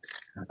relational.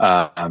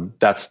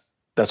 That's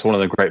one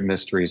of the great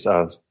mysteries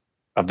of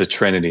the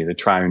Trinity, the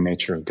triune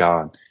nature of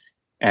God.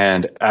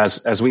 And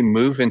as we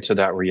move into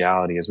that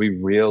reality, as we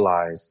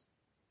realize,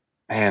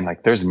 man,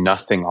 like there's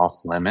nothing off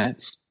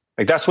limits.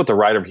 Like that's what the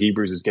writer of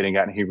Hebrews is getting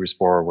at in Hebrews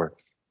 4, where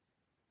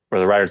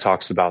the writer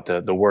talks about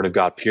the word of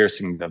God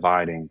piercing,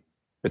 dividing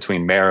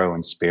between marrow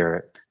and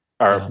spirit,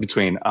 or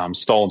between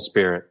soul and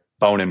spirit,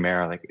 bone and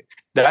marrow. Like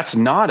that's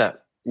not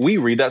we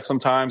read that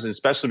sometimes,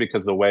 especially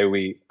because the way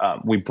we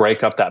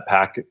break up that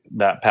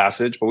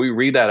passage, but we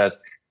read that as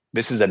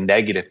this is a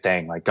negative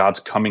thing, like God's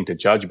coming to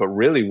judge. But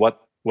really what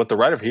the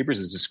writer of Hebrews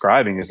is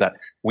describing is that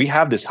we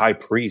have this high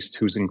priest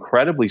who's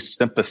incredibly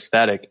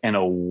sympathetic and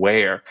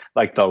aware,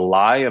 like the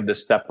lie of the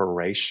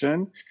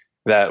separation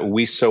that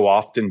we so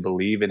often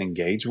believe and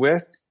engage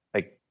with,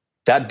 like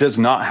that does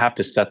not have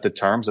to set the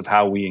terms of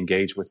how we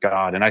engage with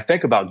God. And I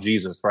think about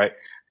Jesus, right?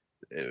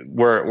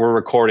 We're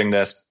recording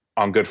this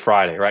on Good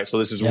Friday, right? So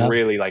this is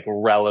really like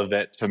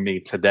relevant to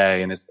me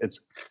today. And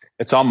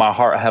it's on my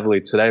heart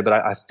heavily today, but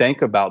I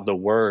think about the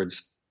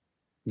words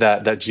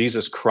that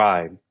Jesus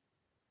cried,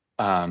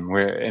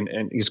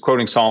 and he's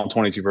quoting Psalm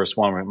 22 verse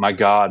 1, where, my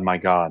God,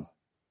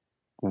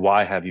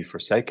 why have you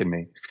forsaken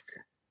me?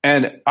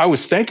 And I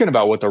was thinking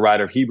about what the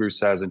writer of Hebrews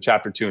says in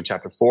chapter 2 and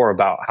chapter 4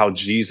 about how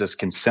Jesus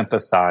can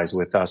sympathize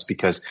with us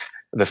because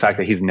of the fact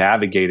that he's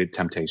navigated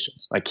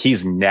temptations. Like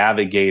he's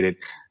navigated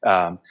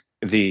the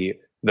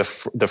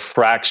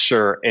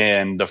fracture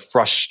and the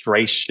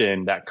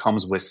frustration that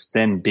comes with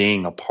sin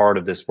being a part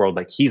of this world.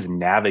 Like he's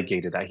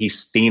navigated that.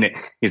 He's seen it.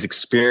 He's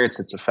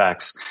experienced its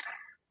effects.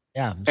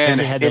 Yeah.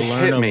 And he had to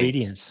learn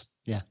obedience.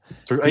 Yeah.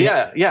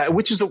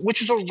 Which is a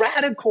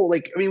radical,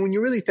 when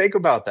you really think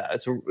about that,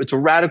 it's a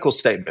radical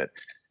statement.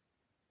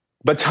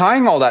 But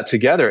tying all that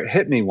together, it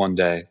hit me one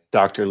day,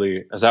 Dr.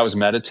 Lee, as I was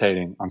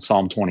meditating on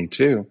Psalm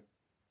 22.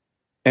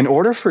 In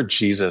order for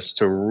Jesus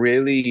to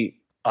really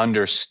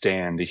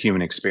understand the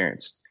human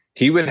experience,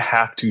 he would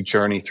have to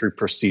journey through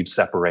perceived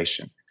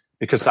separation.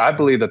 Because I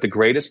believe that the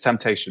greatest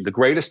temptation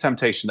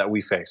that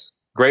we face,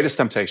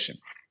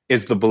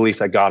 is the belief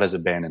that God has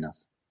abandoned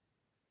us.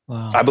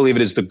 Wow. I believe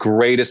it is the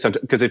greatest,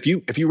 because if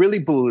you really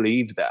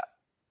believe that,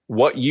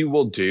 what you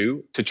will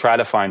do to try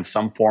to find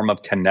some form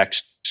of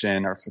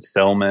connection or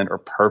fulfillment or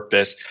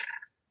purpose,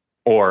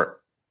 or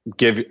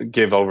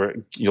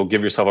you'll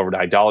give yourself over to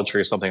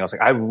idolatry or something else.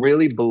 Like I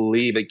really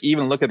believe,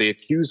 even look at the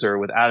accuser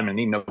with Adam and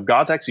Eve. No,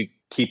 God's actually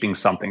keeping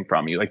something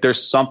from you. Like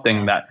there's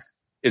something that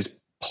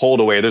is pulled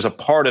away. There's a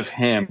part of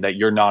him that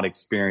you're not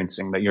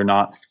experiencing, that you're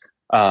not,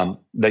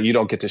 that you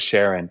don't get to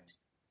share in.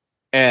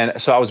 And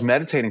so I was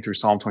meditating through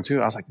Psalm 22.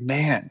 And I was like,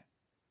 man,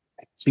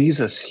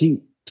 Jesus, he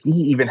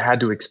even had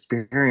to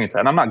experience that.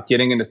 And I'm not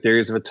getting into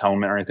theories of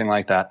atonement or anything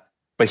like that,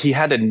 but he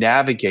had to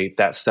navigate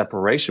that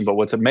separation. But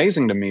what's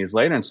amazing to me is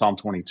later in Psalm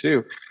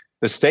 22,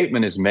 the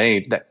statement is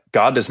made that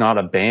God does not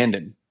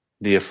abandon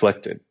the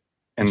afflicted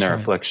in their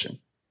affliction.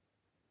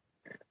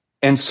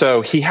 And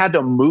so he had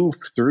to move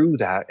through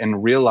that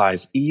and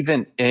realize,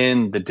 even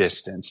in the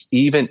distance,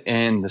 even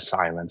in the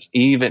silence,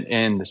 even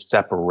in the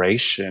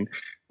separation,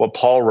 what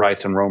Paul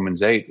writes in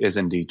Romans 8 is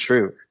indeed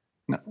true.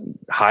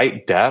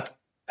 Height, depth,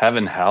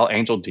 heaven, hell,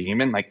 angel,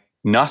 demon, like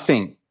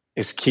nothing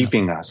is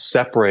keeping us,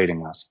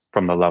 separating us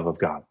from the love of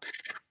God.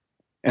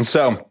 And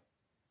so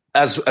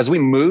as we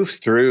move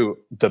through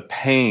the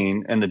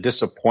pain and the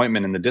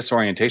disappointment and the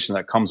disorientation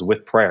that comes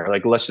with prayer,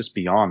 like, let's just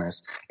be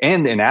honest,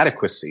 and the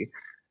inadequacy,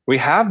 we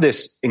have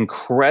this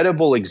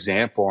incredible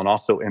example and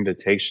also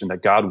invitation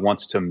that God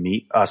wants to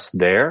meet us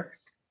there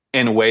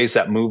in ways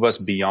that move us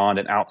beyond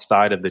and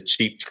outside of the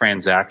cheap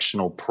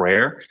transactional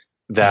prayer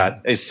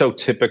that is so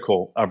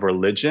typical of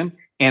religion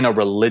and a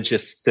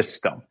religious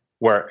system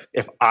where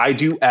if I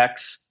do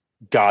X,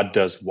 God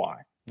does Y.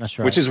 That's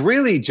right. Which is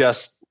really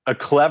just a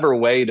clever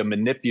way to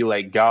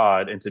manipulate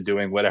God into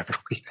doing whatever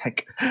we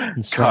think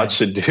God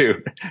should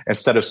do,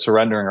 instead of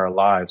surrendering our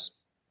lives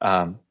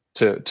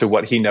to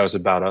what he knows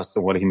about us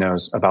and what he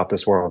knows about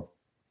this world.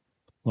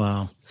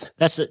 Wow.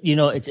 That's,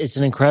 it's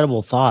an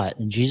incredible thought.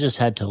 And Jesus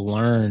had to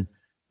learn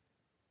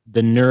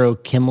the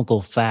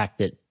neurochemical fact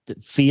that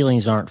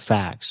feelings aren't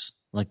facts.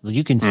 Like,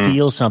 you can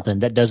feel something,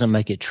 that doesn't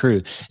make it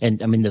true.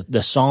 And I mean,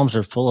 the Psalms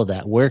are full of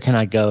that. Where can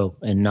I go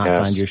and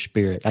not find your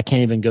spirit? I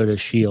can't even go to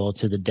Sheol,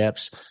 to the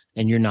depths,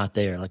 and you're not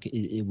there. Like,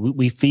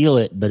 we feel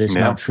it, but it's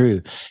not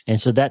true. And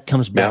so that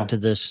comes back to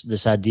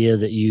this idea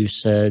that you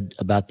said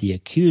about the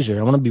accuser.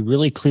 I want to be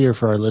really clear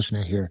for our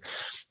listener here.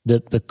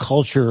 The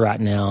culture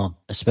right now,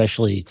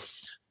 especially,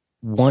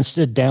 wants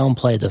to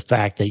downplay the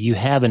fact that you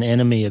have an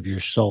enemy of your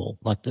soul.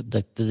 Like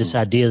this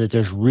idea that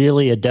there's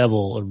really a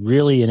devil, or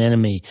really an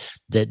enemy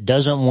that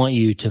doesn't want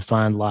you to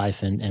find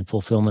life and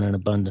fulfillment and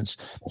abundance.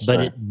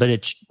 But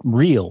it's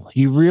real.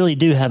 You really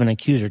do have an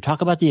accuser. Talk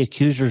about the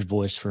accuser's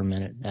voice for a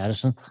minute,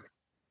 Addison.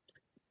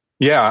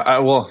 Yeah,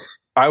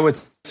 I would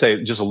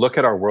say just look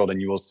at our world and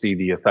you will see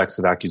the effects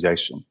of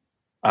accusation.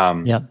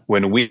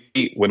 When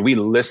we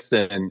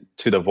listen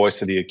to the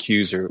voice of the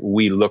accuser,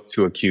 we look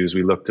to accuse,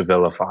 we look to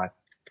vilify.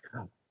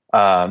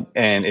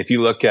 And if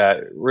you look at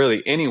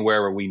really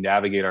anywhere where we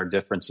navigate our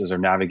differences or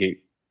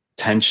navigate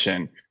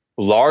tension,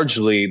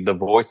 largely the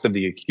voice of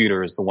the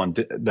accuser is the one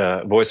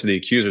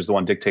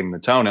dictating the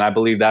tone. And I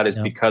believe that is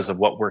because of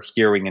what we're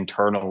hearing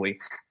internally.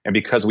 And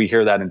because we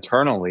hear that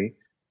internally,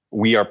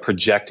 we are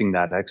projecting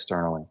that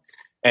externally.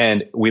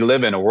 And we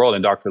live in a world,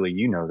 and Dr. Lee,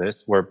 you know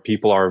this, where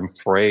people are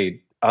afraid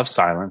of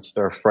silence.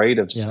 They're afraid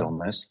of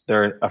stillness.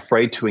 They're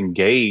afraid to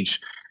engage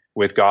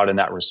with God in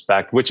that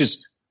respect, which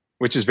is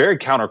very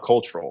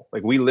countercultural.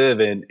 Like, we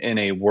live in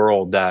a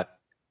world that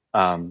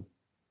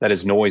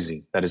is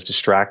noisy, that is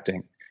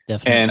distracting.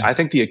 Definitely. And I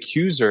think the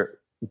accuser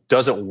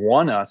doesn't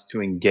want us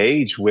to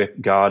engage with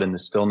God in the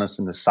stillness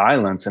and the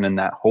silence and in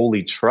that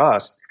holy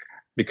trust,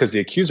 because the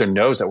accuser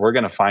knows that we're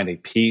going to find a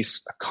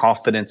peace, a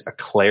confidence, a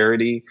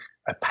clarity,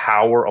 a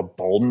power, a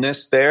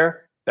boldness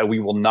there that we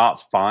will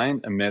not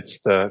find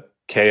amidst the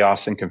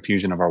chaos and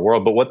confusion of our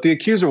world. But what the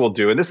accuser will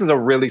do, and this is a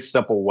really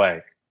simple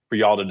way for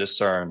y'all to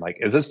discern, like,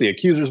 is this the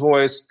accuser's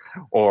voice,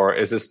 or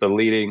is this the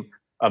leading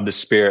of the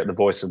Spirit, the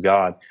voice of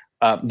God?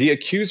 The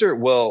accuser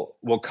will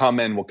come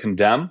in, will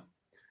condemn,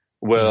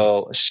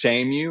 will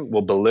shame you,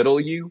 will belittle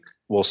you,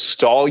 will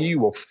stall you,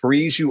 will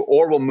freeze you,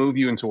 or will move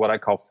you into what I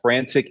call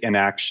frantic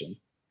inaction,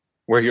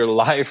 where your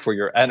life, where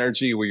your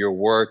energy, where your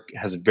work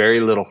has very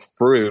little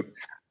fruit,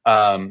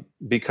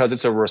 because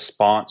it's a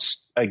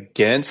response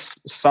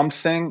against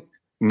something,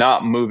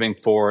 not moving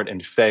forward in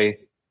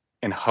faith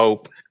and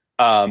hope.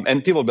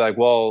 And people will be like,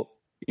 well,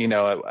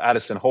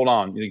 Addison, hold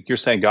on. You're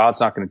saying God's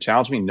not going to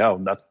challenge me?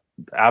 No, that's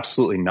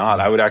absolutely not.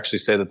 I would actually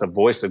say that the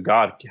voice of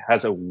God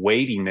has a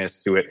weightiness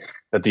to it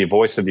that the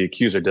voice of the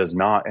accuser does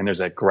not. And there's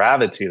a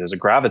gravity, there's a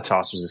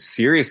gravitas, there's a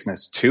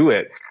seriousness to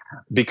it,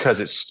 because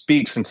it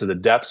speaks into the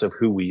depths of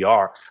who we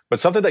are. But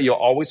something that you'll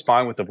always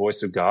find with the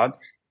voice of God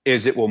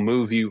is it will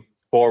move you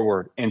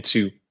forward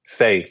into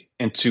faith,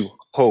 into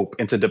hope,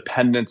 into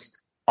dependence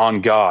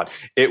on God.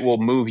 It will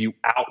move you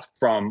out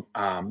from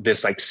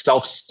this like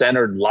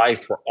self-centered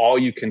life where all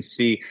you can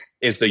see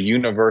is the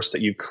universe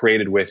that you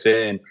created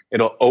within.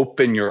 It'll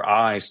open your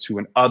eyes to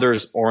an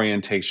others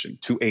orientation,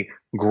 to a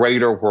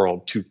greater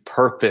world, to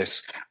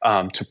purpose,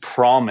 to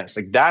promise.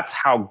 Like, that's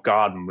how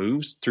God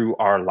moves through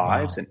our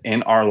lives and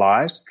in our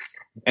lives.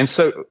 And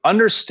so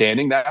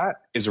understanding that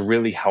is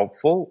really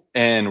helpful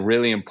and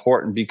really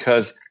important,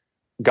 because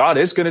God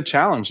is going to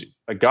challenge you.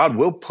 Like, God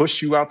will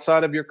push you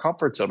outside of your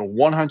comfort zone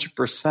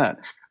 100%.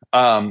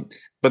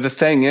 But the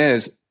thing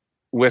is,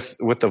 with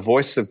the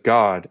voice of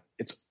God,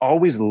 it's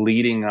always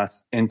leading us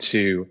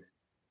into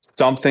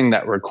something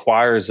that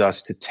requires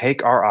us to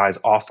take our eyes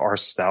off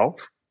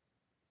ourselves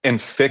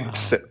and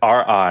fix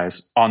our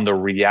eyes on the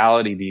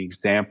reality, the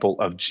example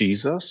of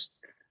Jesus.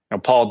 Now,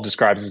 Paul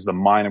describes this as the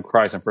mind of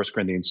Christ in 1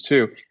 Corinthians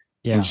 2.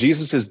 Yeah. And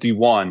Jesus is the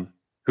one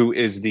who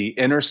is the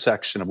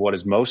intersection of what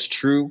is most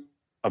true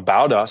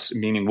about us,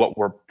 meaning what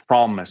we're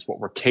promised, what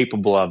we're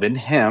capable of in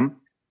him,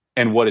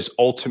 and what is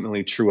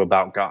ultimately true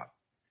about God.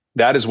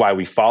 That is why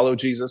we follow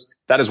Jesus.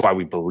 That is why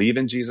we believe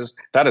in Jesus.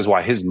 That is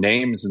why his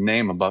name is the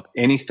name above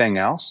anything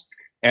else.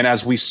 And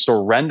as we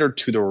surrender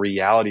to the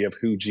reality of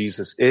who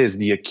Jesus is,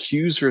 the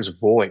accuser's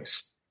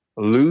voice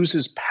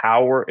loses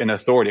power and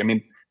authority. I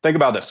mean, think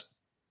about this.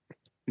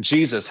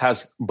 Jesus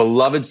has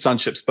beloved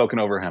sonship spoken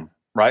over him,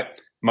 right?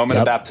 Moment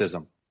of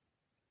baptism.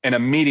 And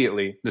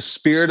immediately the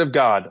Spirit of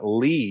God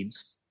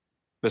leads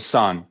the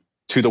Son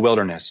to the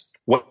wilderness.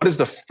 What is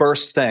the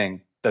first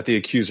thing that the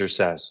accuser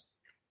says?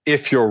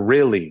 If you're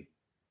really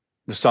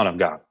the Son of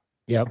God.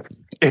 Yep.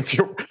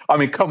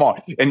 Come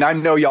on. And I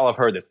know y'all have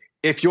heard this.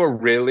 If you're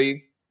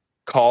really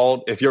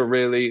called, if you're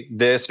really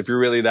this, if you're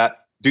really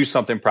that, do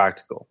something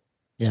practical.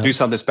 Yep. Do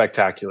something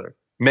spectacular.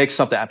 Make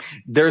something happen.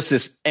 There's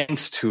this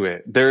angst to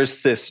it.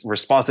 There's this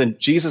response. And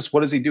Jesus,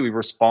 what does he do? He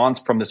responds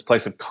from this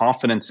place of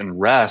confidence and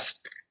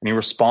rest. And he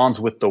responds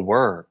with the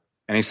word.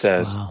 And he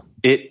says,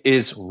 It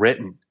is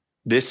written.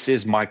 This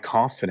is my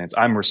confidence.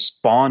 I'm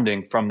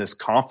responding from this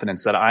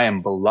confidence that I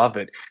am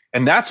beloved.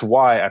 And that's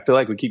why I feel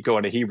like we keep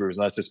going to Hebrews.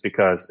 And that's just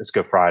because it's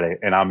Good Friday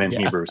and I'm in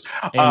Hebrews.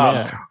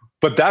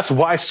 But that's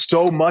why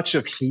so much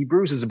of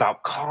Hebrews is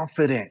about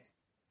confidence.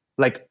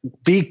 Like,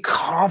 be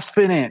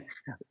confident,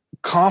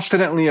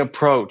 confidently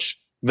approach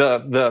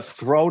the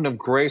throne of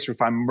grace, or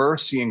find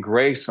mercy and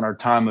grace in our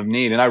time of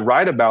need. And I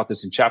write about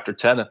this in chapter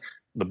 10 of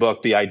the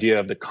book, the idea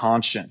of the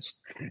conscience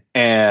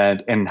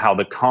and how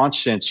the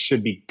conscience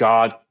should be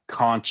God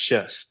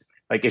conscious.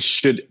 Like, it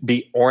should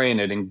be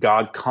oriented in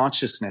God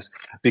consciousness,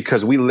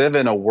 because we live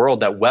in a world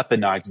that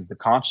weaponizes the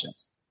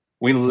conscience.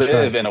 We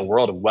live in a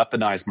world of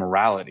weaponized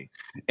morality,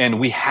 and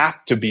we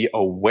have to be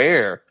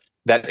aware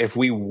that if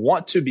we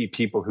want to be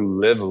people who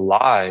live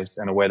lives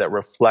in a way that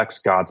reflects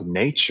God's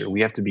nature,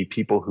 we have to be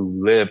people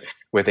who live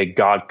with a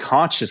God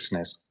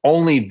consciousness.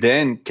 Only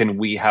then can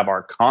we have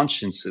our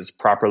consciences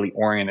properly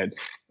oriented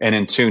and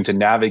in tune to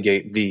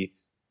navigate the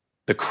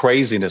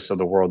craziness of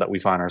the world that we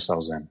find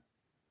ourselves in.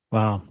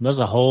 Wow, there's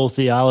a whole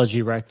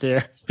theology right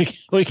there.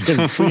 We can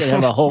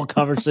have a whole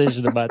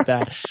conversation about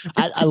that.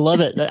 I love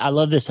it. I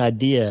love this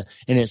idea,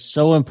 and it's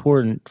so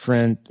important,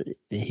 friend.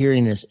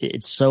 Hearing this,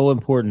 it's so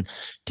important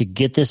to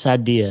get this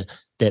idea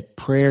that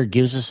prayer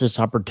gives us this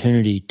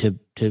opportunity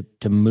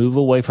to move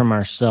away from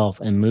ourselves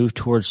and move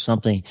towards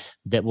something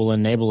that will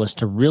enable us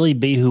to really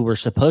be who we're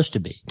supposed to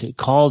be,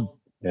 called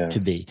to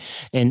be.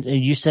 And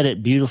you said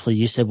it beautifully.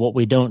 You said, what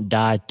we don't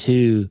die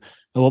to,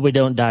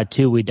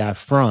 we die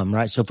from,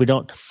 right? So if we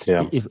don't,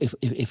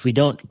 if we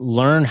don't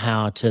learn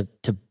how to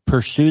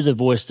pursue the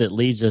voice that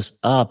leads us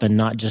up and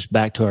not just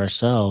back to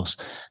ourselves,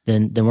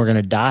 then we're going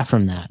to die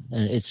from that.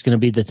 And it's going to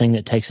be the thing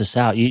that takes us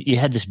out. You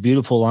had this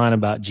beautiful line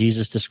about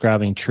Jesus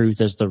describing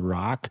truth as the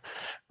rock,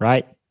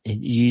 right?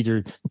 You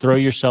either throw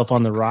yourself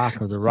on the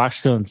rock or the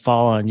rock's going to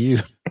fall on you.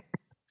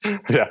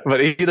 Yeah.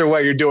 But either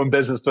way, you're doing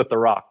business with the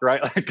rock,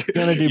 right? Like,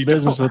 you're going to do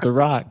business with the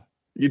rock.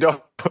 You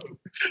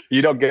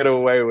don't get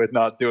away with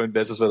not doing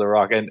business with a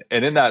rock. And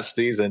in that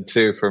season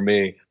too, for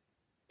me,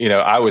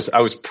 I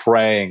was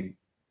praying,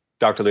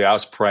 Dr. Lee, I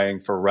was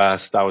praying for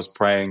rest. I was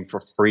praying for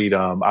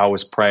freedom. I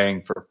was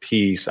praying for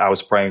peace. I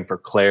was praying for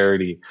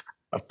clarity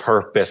of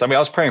purpose. I mean, I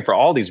was praying for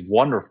all these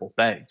wonderful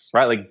things,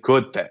 right? Like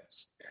good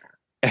things.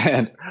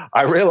 And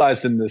I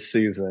realized in this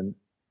season,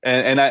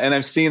 and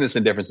I've seen this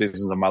in different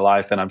seasons of my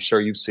life, and I'm sure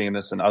you've seen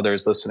this, and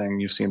others listening,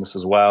 you've seen this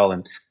as well.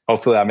 And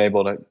hopefully I'm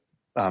able to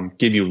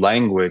give you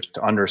language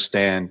to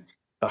understand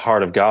the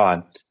heart of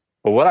God.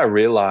 But what I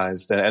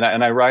realized, and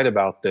I write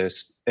about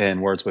this in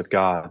Words with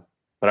God,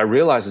 but I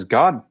realize is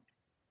God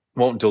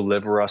won't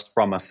deliver us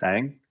from a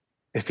thing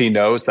if he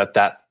knows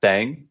that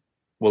thing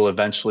will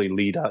eventually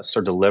lead us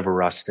or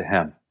deliver us to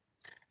him.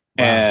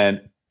 Wow.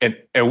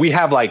 And we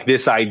have like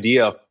this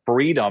idea of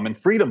freedom, and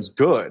freedom's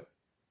good.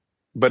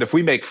 But if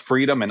we make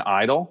freedom an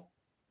idol,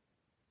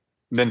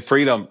 then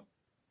freedom's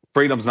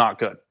not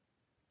good.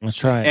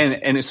 That's right.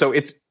 And so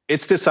it's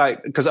this,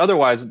 because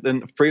otherwise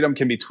then freedom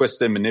can be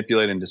twisted,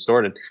 manipulated, and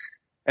distorted.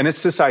 And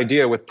it's this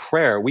idea with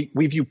prayer. We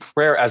view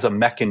prayer as a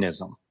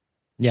mechanism.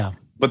 Yeah.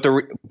 But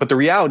the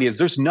reality is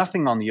there's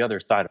nothing on the other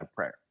side of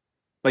prayer.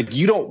 Like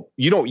you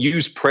don't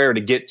use prayer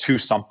to get to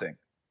something.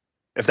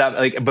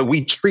 But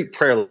we treat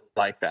prayer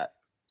like that.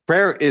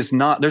 Prayer is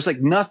not, there's like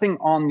nothing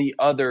on the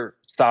other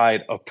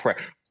side of prayer.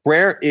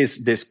 Prayer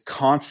is this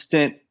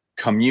constant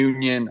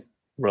communion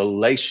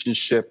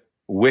relationship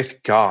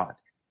with God.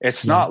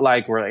 It's not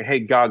like we're like, hey,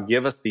 God,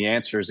 give us the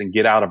answers and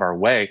get out of our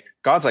way.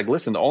 God's like,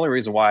 listen, the only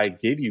reason why I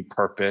give you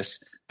purpose,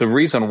 the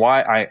reason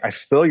why I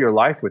fill your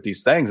life with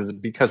these things is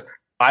because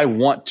I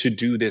want to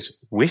do this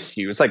with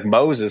you. It's like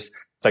Moses.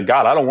 It's like,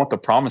 God, I don't want the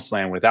promised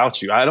land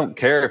without you. I don't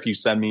care if you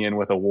send me in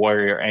with a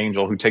warrior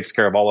angel who takes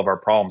care of all of our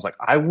problems. Like,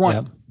 I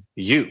want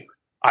you.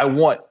 I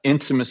want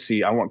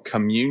intimacy. I want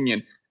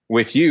communion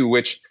with you,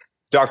 which,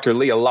 Dr.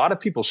 Lee, a lot of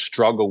people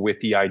struggle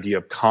with the idea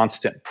of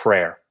constant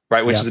prayer.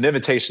 Right, which is an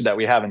invitation that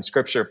we have in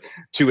Scripture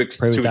to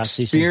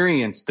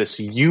experience this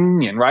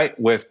union, right,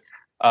 with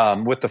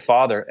the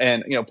Father.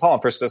 And Paul in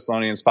 1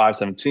 Thessalonians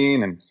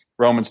 5:17 and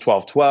Romans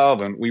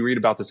 12:12, and we read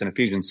about this in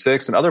Ephesians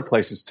 6 and other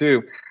places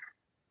too.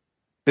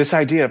 this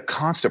idea of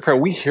constant prayer,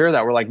 we hear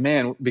that, we're like,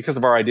 man, because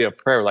of our idea of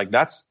prayer, like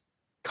that's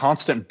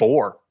constant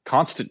bore,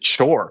 constant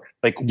chore.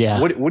 Like, Yeah.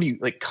 what do you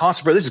like?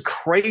 Constant prayer. This is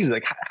crazy.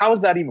 Like, how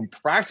is that even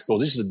practical?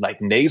 This is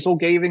like nasal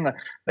gazing,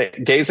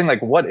 gazing.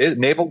 Like, what is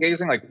navel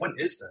gazing? Like, what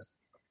is this?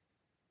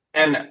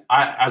 And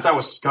as I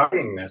was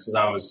studying this, as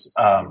I was,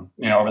 over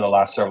the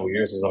last several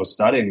years, as I was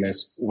studying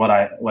this, what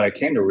I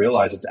came to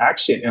realize, it's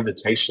actually an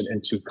invitation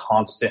into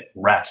constant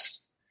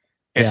rest.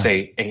 It's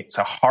it's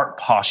a heart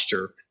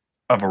posture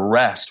of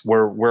rest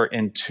where we're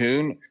in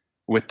tune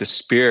with the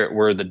Spirit,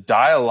 where the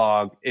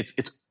dialogue, it's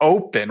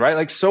open, right?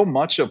 Like, so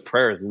much of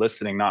prayer is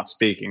listening, not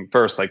speaking.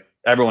 First, like,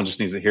 everyone just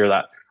needs to hear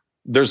that.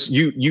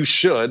 You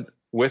should,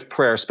 with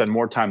prayer, spend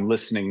more time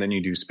listening than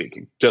you do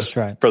speaking, just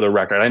for the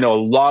record. I know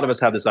a lot of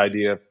us have this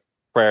idea of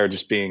prayer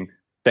just being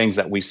things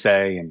that we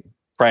say and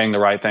praying the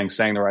right things,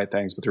 saying the right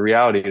things. But the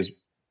reality is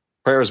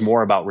prayer is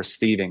more about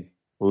receiving,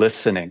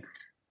 listening.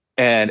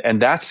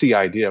 And that's the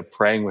idea of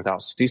praying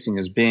without ceasing,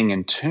 is being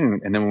in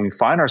tune. And then when we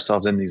find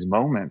ourselves in these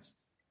moments,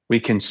 we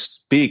can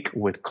speak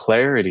with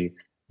clarity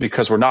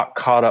because we're not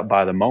caught up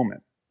by the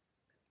moment.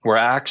 We're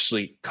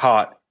actually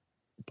caught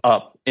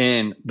up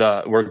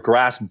we're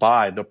grasped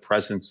by the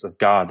presence of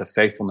God, the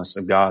faithfulness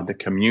of God, the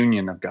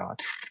communion of God.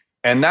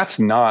 And that's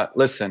not,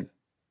 listen,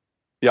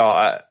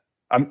 y'all,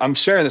 I'm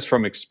sharing this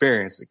from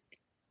experience.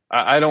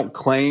 I don't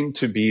claim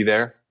to be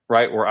there,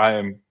 right, where I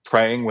am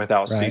praying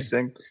without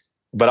ceasing.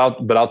 But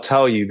I'll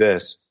tell you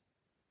this,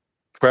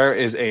 prayer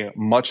is a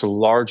much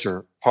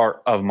larger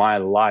part of my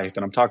life.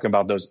 And I'm talking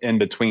about those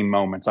in-between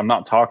moments. I'm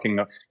not talking,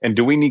 and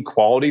do we need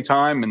quality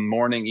time in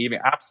morning, evening?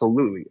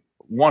 Absolutely,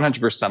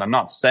 100%. I'm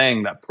not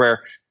saying that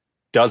prayer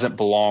doesn't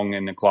belong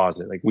in the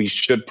closet. Like, we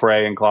should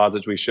pray in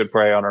closets. We should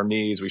pray on our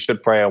knees. We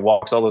should pray on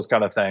walks, all those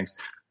kind of things.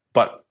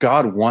 But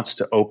God wants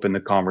to open the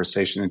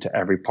conversation into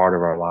every part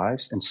of our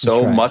lives. And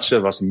so much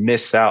of us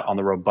miss out on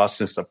the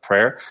robustness of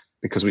prayer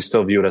because we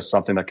still view it as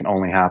something that can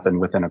only happen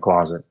within a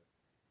closet.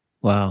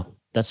 Wow.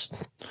 That's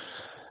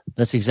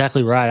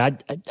exactly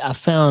right. I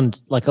found,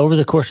 like, over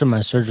the course of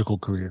my surgical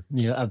career,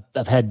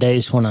 I've had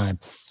days when I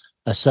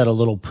said a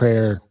little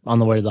prayer on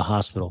the way to the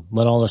hospital,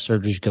 let all the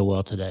surgeries go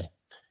well today.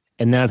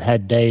 And then I've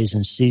had days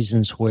and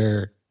seasons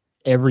where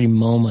every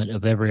moment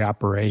of every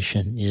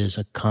operation is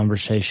a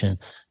conversation.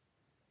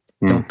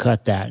 Don't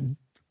cut that.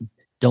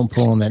 Don't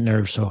pull on that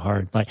nerve so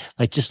hard.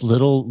 Like just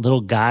little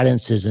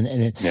guidances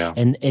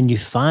and you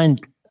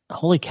find,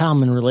 holy cow,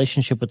 I'm in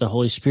relationship with the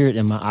Holy Spirit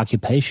in my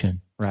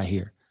occupation right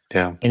here.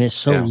 Yeah. And it's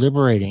so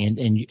liberating.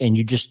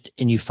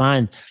 And you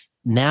find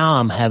now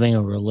I'm having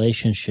a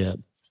relationship,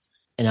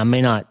 and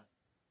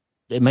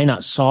it may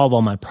not solve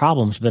all my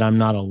problems, but I'm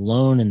not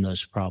alone in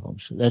those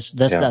problems.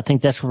 I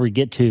think that's where we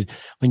get to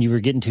when you were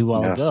getting to a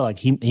while ago. Like,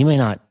 he may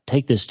not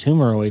take this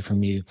tumor away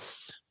from you,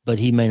 but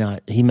he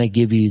may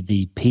give you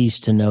the peace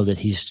to know that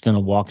he's going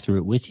to walk through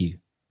it with you.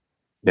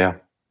 Yeah.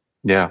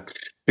 Yeah.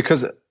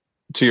 Because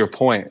to your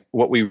point,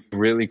 what we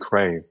really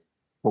crave,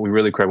 what we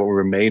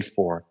were made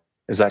for,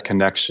 is that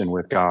connection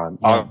with God.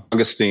 Yeah.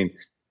 Augustine,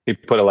 he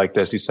put it like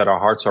this. He said, our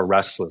hearts are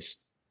restless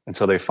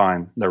until they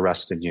find their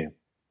rest in you.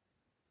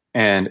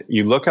 And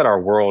you look at our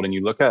world and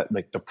you look at,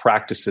 like, the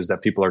practices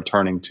that people are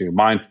turning to,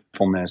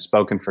 mindfulness,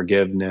 spoken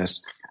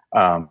forgiveness,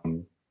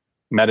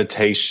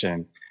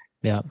 meditation.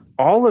 Yeah.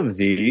 All of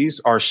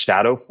these are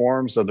shadow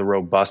forms of the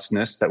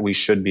robustness that we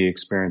should be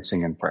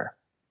experiencing in prayer.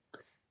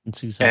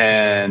 That's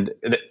exactly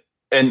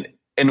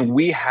and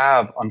we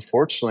have,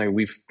 unfortunately,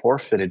 we've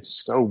forfeited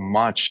so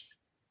much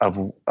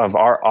of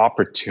our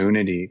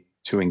opportunity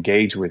to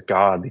engage with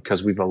God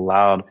because we've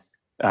allowed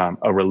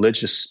a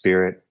religious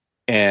spirit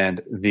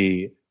and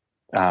the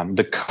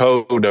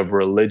code of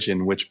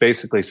religion, which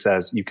basically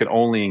says you can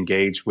only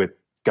engage with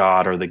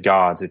God or the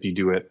gods if you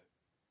do it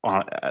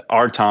on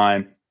our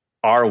time,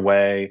 our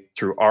way,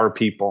 through our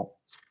people.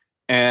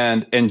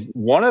 And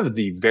one of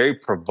the very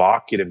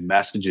provocative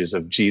messages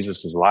of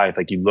Jesus's life,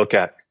 like, you look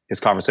at his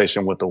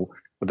conversation with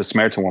the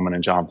Samaritan woman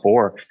in John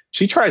 4,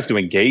 she tries to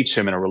engage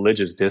him in a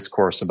religious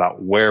discourse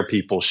about where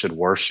people should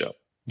worship.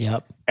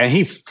 Yep. And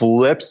he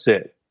flips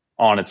it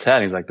on its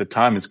head. He's like, the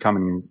time is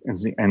coming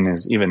and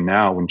is even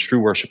now when true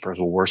worshipers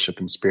will worship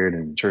in spirit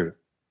and in truth.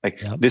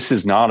 Like, This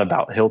is not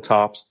about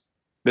hilltops.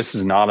 This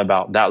is not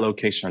about that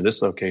location or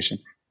this location.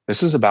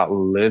 This is about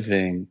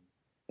living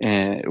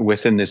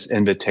within this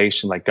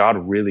invitation. Like, God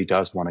really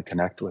does want to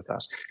connect with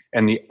us.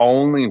 And the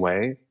only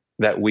way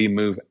that we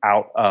move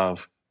out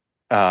of,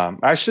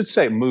 I should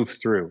say move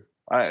through,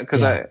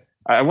 because I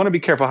want to be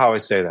careful how I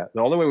say that.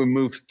 The only way we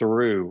move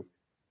through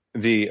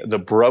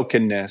the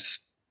brokenness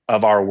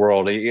of our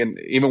world, and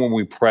even when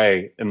we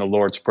pray in the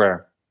Lord's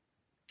Prayer,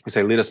 we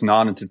say, lead us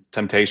not into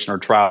temptation or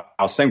trial.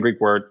 Same Greek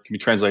word can be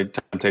translated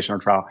temptation or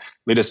trial.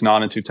 Lead us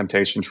not into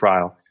temptation,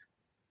 trial.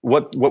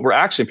 What we're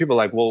actually, people are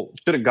like, well,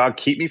 shouldn't God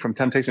keep me from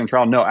temptation and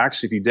trial? No,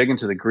 actually, if you dig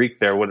into the Greek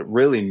there, what it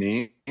really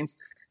means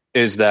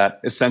is that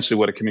essentially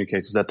what it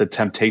communicates is that the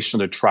temptation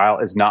or the trial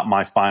is not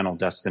my final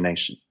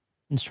destination.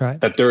 That's right.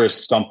 That there is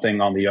something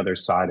on the other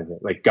side of it.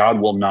 Like, God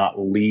will not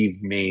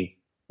leave me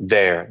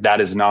there.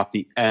 That is not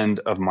the end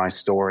of my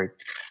story.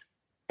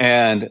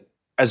 And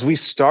as we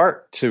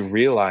start to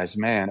realize,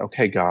 man,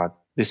 okay, God,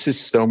 this is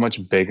so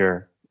much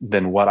bigger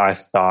than what I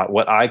thought,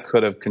 what I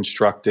could have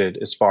constructed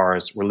as far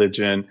as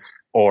religion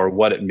or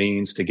what it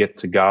means to get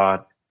to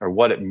God or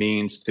what it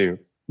means to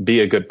be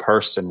a good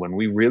person. When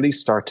we really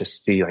start to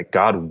see like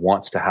God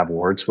wants to have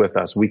words with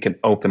us, we can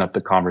open up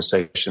the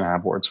conversation and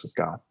have words with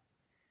God.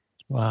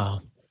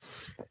 Wow.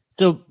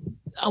 So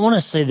I want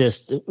to say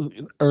this.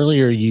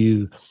 Earlier,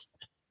 you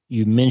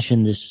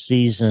mentioned this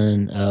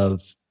season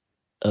of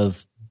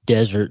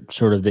desert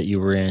sort of that you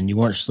were in. You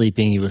weren't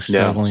sleeping, you were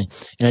struggling. Yeah.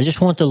 And I just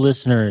want the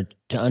listener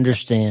to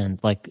understand,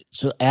 like,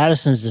 so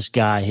Addison's this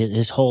guy,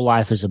 his whole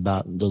life is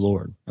about the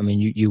Lord. I mean,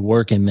 you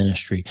work in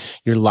ministry.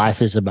 Your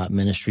life is about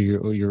ministry.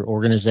 Your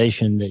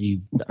organization that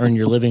you earn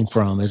your living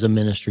from is a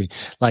ministry.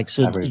 Like,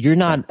 so you're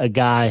not a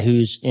guy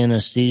who's in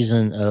a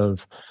season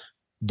of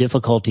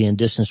difficulty and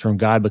distance from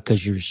God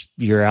because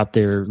you're out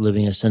there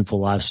living a sinful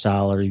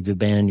lifestyle or you've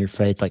abandoned your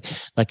faith.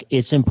 Like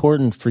it's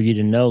important for you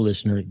to know,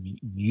 listener,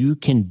 you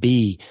can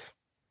be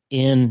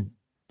in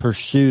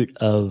pursuit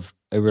of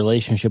a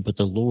relationship with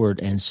the Lord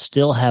and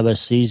still have a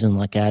season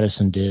like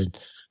Addison did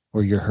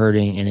where you're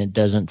hurting and it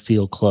doesn't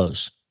feel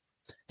close.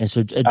 And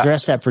so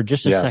address that for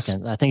just a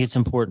second. I think it's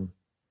important.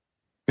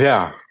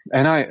 Yeah.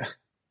 And I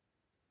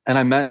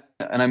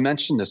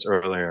mentioned this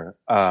earlier.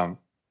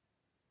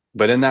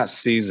 But in that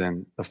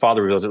season, the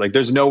Father revealed it. Like,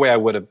 there's no way I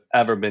would have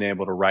ever been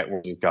able to write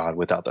words with God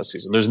without that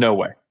season. There's no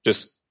way.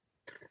 Just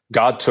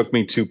God took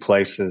me to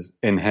places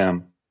in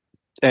Him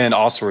and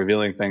also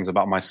revealing things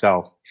about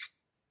myself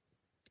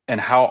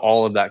and how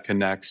all of that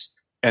connects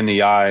in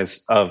the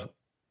eyes of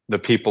the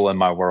people in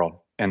my world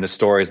and the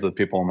stories of the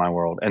people in my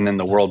world and then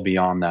the world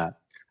beyond that.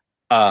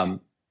 I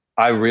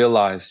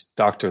realized,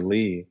 Dr.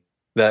 Lee,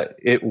 that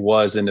it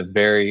was in a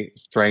very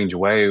strange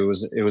way.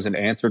 It was an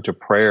answer to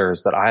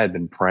prayers that I had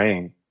been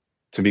praying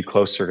to be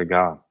closer to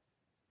God.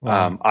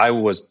 Wow. I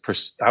was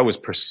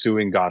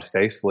pursuing God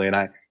faithfully,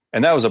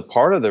 and that was a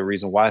part of the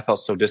reason why I felt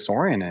so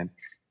disoriented.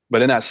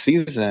 But in that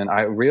season,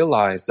 I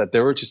realized that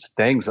there were just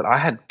things that I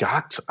had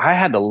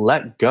to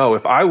let go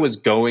if I was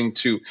going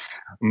to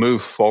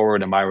move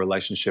forward in my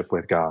relationship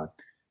with God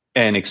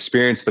and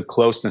experience the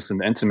closeness and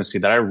the intimacy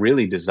that I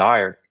really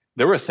desired.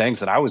 There were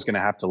things that I was going to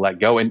have to let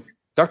go. And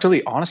Dr.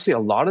 Lee, honestly, a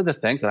lot of the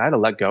things that I had to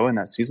let go in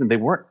that season, they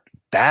weren't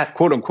bad,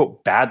 quote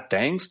unquote, bad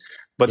things,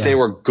 but they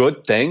were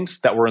good things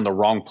that were in the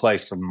wrong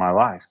place in my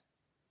life.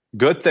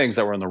 Good things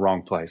that were in the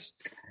wrong place.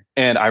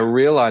 And I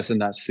realized in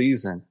that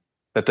season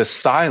that the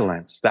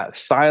silence,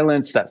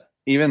 that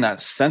even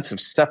that sense of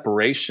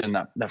separation,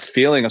 that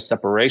feeling of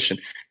separation,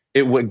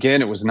 it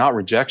was not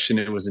rejection,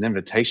 it was an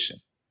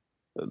invitation.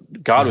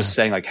 God was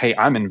saying like, hey,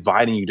 I'm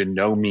inviting you to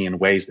know me in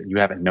ways that you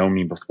haven't known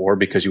me before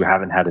because you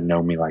haven't had to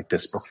know me like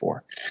this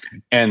before.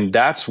 And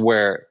that's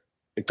where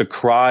the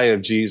cry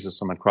of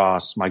Jesus on the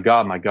cross, my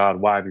God,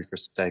 why have you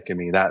forsaken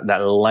me? That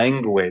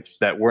language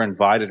that we're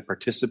invited to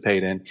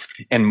participate in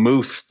and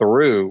move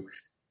through,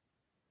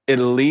 it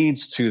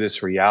leads to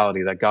this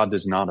reality that God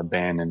does not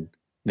abandon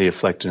the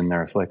afflicted in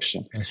their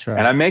affliction. That's right.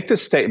 And I make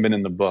this statement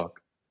in the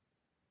book,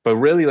 but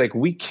really, like,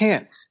 we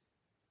can't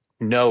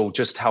know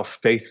just how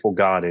faithful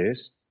God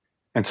is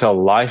until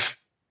life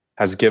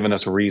has given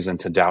us reason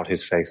to doubt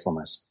His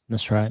faithfulness.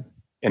 That's right.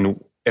 And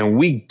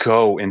we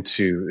go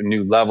into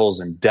new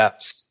levels and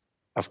depths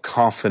of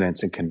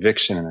confidence and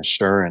conviction and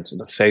assurance and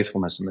the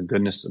faithfulness and the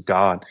goodness of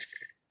God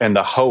and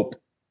the hope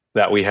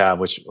that we have,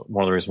 which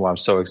one of the reasons why I'm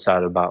so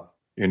excited about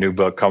your new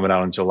book coming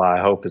out in July.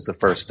 Hope is the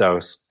first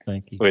dose.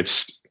 Thank you.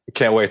 Which I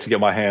can't wait to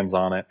get my hands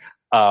on it.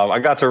 I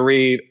got to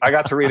read a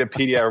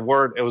PDF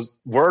Word. It was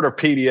Word or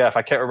PDF.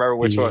 I can't remember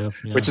which PDF, one,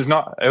 yeah. Which is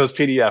not, it was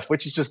PDF,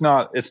 which is just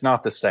not, it's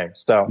not the same.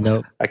 So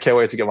nope. I can't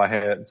wait to get my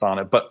hands on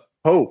it. But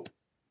hope,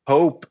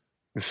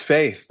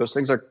 faith, those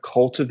things are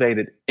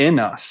cultivated in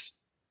us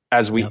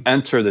as we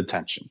enter the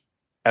tension,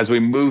 as we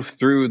move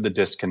through the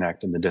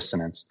disconnect and the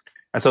dissonance.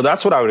 And so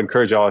that's what I would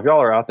encourage y'all. If y'all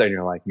are out there and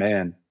you're like,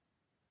 man,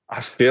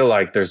 I feel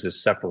like there's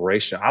this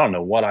separation. I don't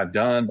know what I've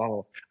done. Blah, blah,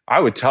 blah. I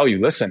would tell you,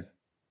 listen,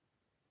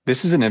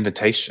 this is an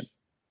invitation.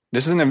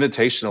 This is an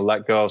invitation to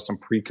let go of some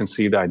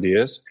preconceived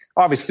ideas.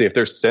 Obviously, if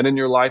there's sin in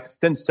your life,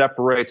 sin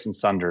separates and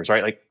sunders,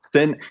 right? Like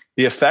sin,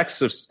 the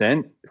effects of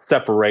sin,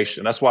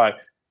 separation. That's why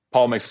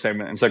Paul makes a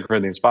statement in 2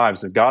 Corinthians 5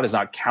 that God is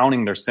not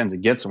counting their sins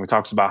against them. He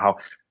talks about how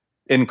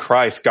in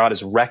Christ, God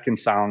is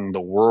reconciling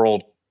the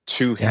world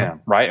to Him,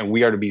 right? And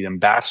we are to be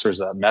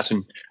ambassadors of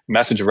that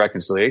message of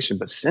reconciliation,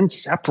 but sin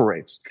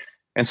separates.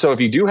 And so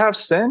if you do have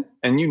sin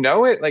and you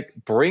know it, like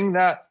bring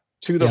that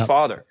to the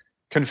Father.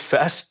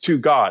 Confess to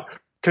God.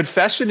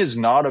 Confession is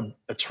not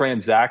a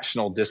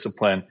transactional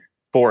discipline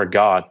for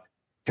God.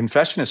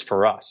 Confession is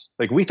for us.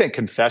 Like we think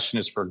confession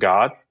is for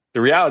God.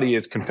 The reality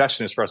is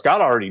confession is for us.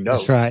 God already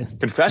knows. That's right.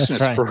 Confession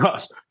is for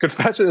us.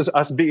 Confession is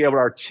us being able to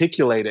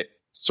articulate it,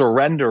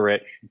 surrender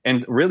it,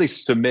 and really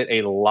submit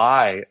a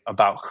lie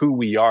about who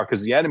we are,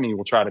 because the enemy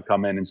will try to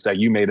come in and say,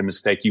 you made a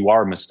mistake, you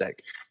are a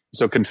mistake.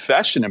 So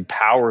confession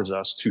empowers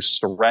us to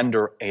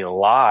surrender a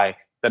lie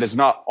that is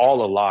not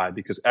all a lie,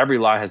 because every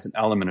lie has an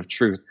element of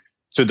truth,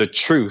 to the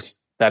truth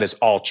that is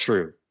all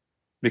true.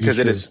 Because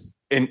it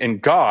in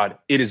God,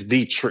 it is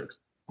the truth.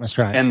 That's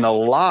right. And the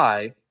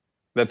lie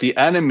that the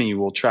enemy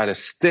will try to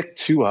stick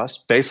to us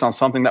based on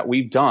something that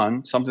we've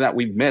done, something that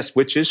we've missed,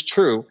 which is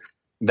true,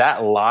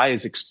 that lie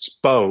is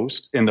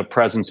exposed in the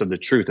presence of the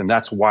truth. And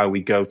that's why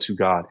we go to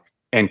God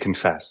and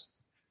confess.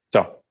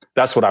 So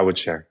that's what I would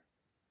share.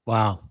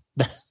 Wow.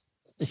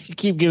 You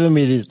keep giving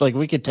me these, like,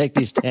 we could take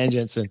these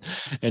tangents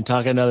and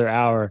talk another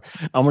hour.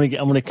 I'm going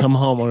to come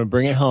home. I'm going to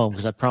bring it home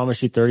because I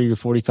promise you 30 to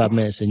 45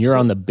 minutes and you're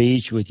on the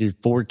beach with your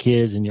 4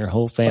 kids and your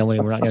whole family.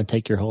 And we're not going to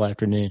take your whole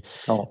afternoon.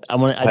 I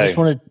want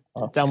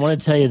to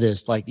tell you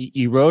this, like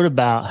you wrote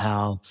about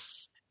how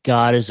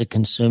God is a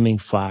consuming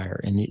fire,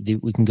 and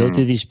we can go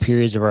through these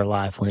periods of our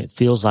life when it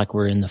feels like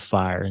we're in the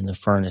fire, in the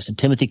furnace. And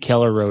Timothy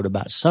Keller wrote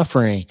about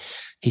suffering.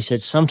 He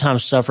said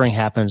sometimes suffering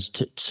happens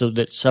so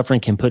that suffering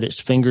can put its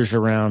fingers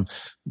around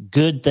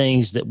good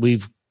things that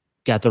we've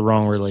got the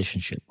wrong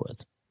relationship with.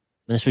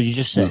 And that's what you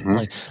just said.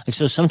 Like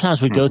so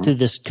sometimes we go through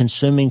this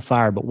consuming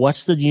fire, but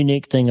what's the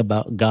unique thing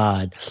about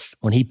God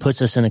when he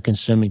puts us in a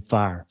consuming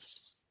fire?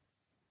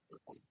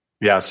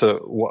 Yeah. So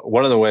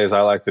one of the ways I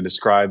like to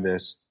describe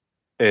this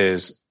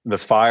is the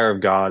fire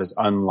of God is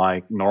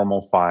unlike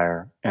normal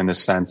fire in the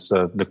sense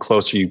of the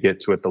closer you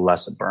get to it, the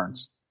less it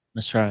burns.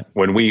 That's right.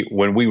 When we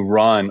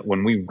run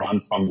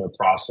from the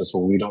process,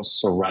 when we don't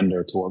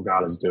surrender to what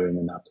God is doing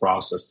in that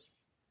process,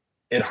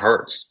 it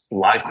hurts.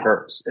 Life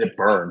hurts. It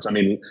burns. I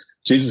mean,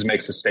 Jesus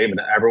makes a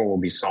statement that everyone will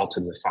be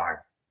salted with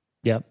fire.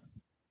 Yep.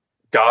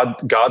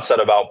 God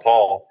said about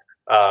Paul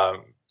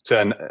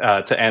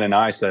to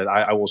Ananias, said,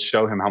 "I will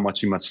show him how much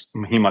he must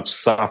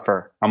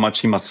suffer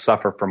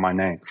for my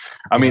name."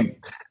 I mean,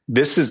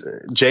 this is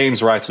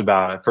James writes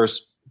about it.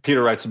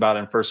 Peter writes about it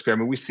in First Peter. I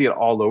mean, we see it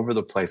all over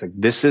the place. Like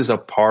this is a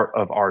part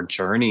of our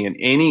journey, and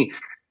any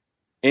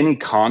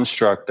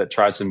construct that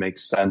tries to make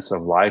sense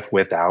of life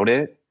without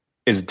it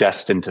is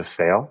destined to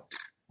fail.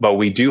 But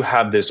we do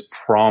have this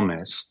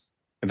promise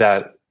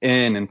that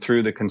in and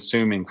through the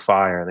consuming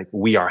fire, like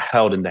we are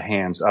held in the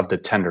hands of the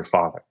tender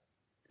Father.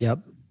 Yep.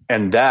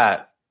 And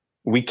that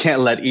we can't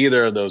let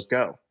either of those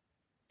go.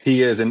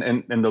 He is,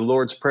 and the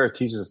Lord's Prayer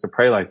teaches us to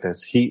pray like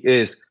this. He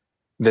is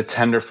the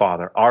tender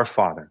Father, our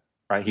Father.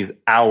 Right? He's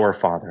our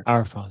Father.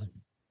 Our Father.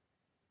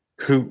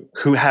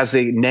 Who has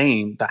a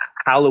name, the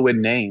hallowed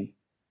name.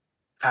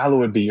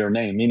 Hallowed be your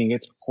name, meaning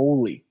it's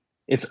holy.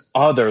 It's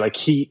other. Like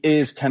he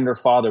is tender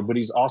Father, but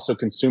he's also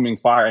consuming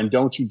fire. And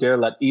don't you dare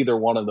let either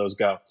one of those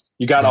go.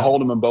 You got to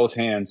hold them in both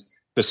hands.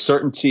 The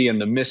certainty and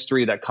the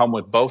mystery that come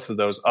with both of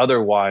those.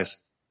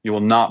 Otherwise, you will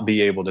not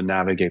be able to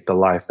navigate the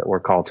life that we're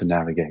called to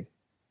navigate.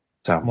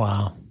 So,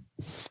 wow.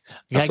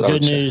 I got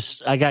good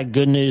news. I got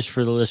good news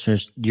for the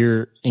listeners.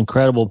 Your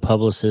incredible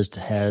publicist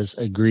has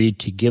agreed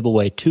to give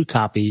away 2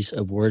 copies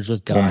of Words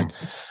with God.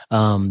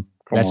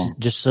 That's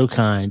just so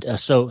kind.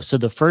 So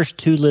the first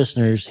 2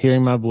 listeners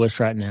hearing my voice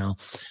right now,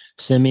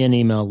 send me an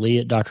email,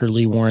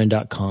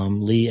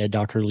 lee@drleewarren.com,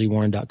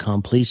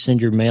 lee@drleewarren.com. Please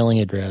send your mailing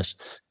address.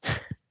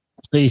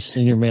 Please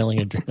send your mailing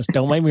address.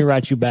 Don't make me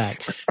write you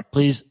back.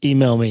 Please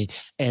email me.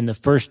 And the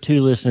first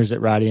 2 listeners that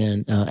write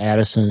in,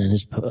 Addison and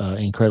his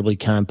incredibly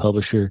kind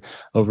publisher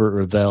over at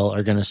Revell,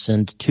 are going to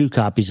send 2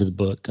 copies of the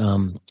book.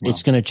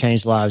 It's going to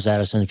change lives,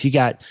 Addison. If you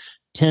got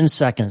 10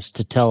 seconds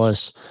to tell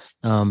us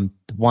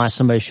why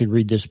somebody should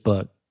read this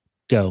book,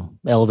 go.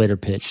 Elevator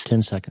pitch,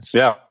 10 seconds.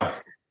 Yeah.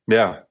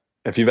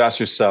 If you've asked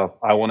yourself,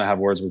 I want to have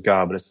words with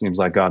God, but it seems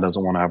like God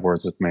doesn't want to have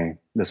words with me,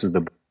 this is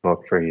the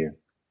book for you.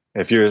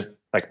 If you're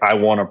like, I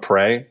want to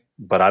pray,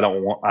 but I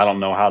don't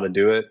know how to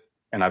do it,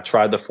 and I've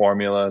tried the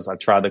formulas, I've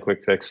tried the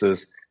quick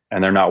fixes,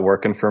 and they're not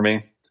working for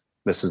me,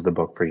 this is the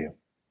book for you.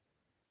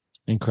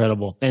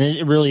 Incredible. And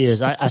it really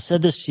is. I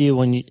said this to you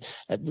when you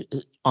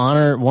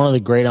one of the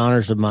great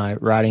honors of my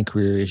writing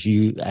career is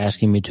you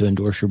asking me to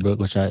endorse your book,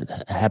 which I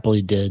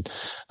happily did.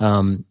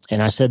 And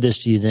I said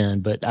this to you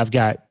then, but I've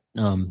got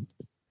 3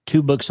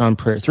 books on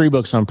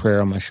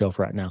prayer on my shelf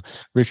right now.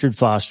 Richard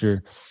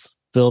Foster,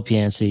 Philip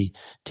Yancey,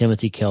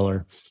 Timothy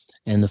Keller.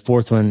 And the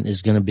 4th one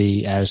is going to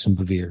be Addison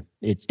Bevere.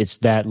 It's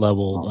that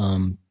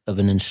level of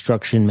an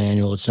instruction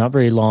manual. It's not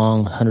very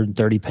long,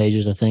 130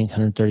 pages, I think,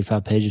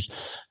 135 pages.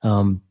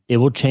 It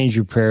will change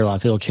your prayer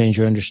life. It'll change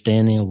your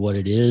understanding of what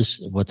it is,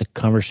 what the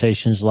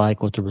conversation's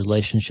like, what the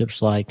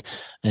relationship's like,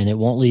 and it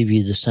won't leave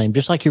you the same,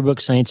 just like your book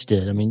Saints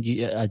did. I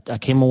mean, I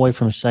came away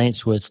from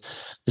Saints with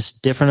this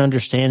different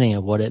understanding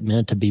of what it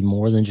meant to be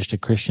more than just a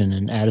Christian.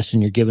 And Addison,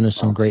 you're giving us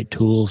some great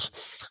tools.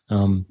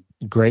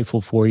 Grateful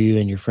for you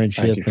and your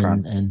friendship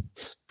and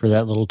for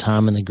that little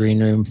time in the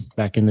green room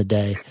back in the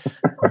day.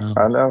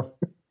 I know.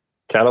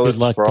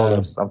 Catalyst for all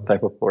this. I'm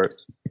thankful for it.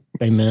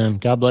 Amen.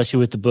 God bless you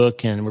with the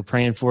book, and we're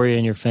praying for you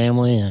and your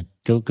family, and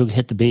go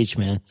hit the beach,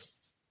 man.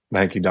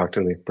 Thank you,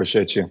 Dr. Lee.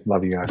 Appreciate you.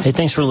 Love you guys. Hey,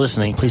 thanks for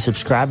listening. Please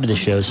subscribe to the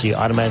show so you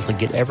automatically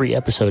get every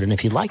episode. And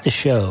if you like the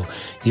show,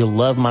 you'll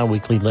love my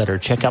weekly letter.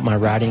 Check out my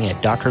writing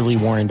at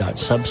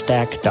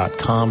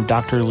drleewarren.substack.com,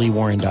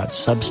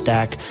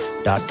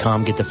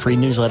 drleewarren.substack.com. Get the free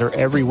newsletter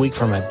every week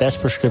for my best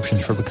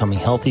prescriptions for becoming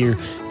healthier,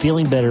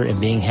 feeling better, and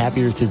being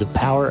happier through the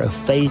power of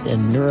faith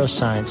and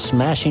neuroscience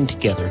smashing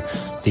together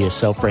via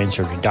self-brain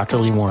surgery.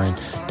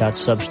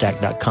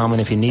 drleewarren.substack.com.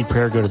 And if you need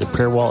prayer, go to the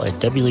prayer wall at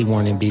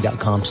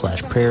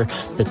wleewarrenmd.com/prayer.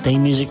 The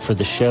theme music for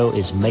the show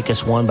is Make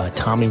Us One by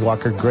Tommy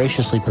Walker,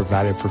 graciously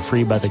provided for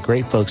free by the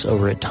great folks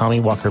over at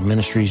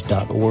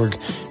TommyWalkerMinistries.org.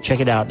 Check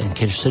it out and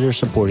consider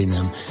supporting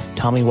them.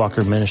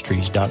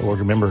 TommyWalkerMinistries.org.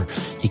 Remember,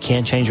 you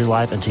can't change your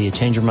life until you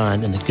change your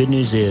mind, and the good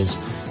news is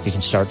you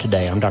can start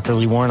today. I'm Dr.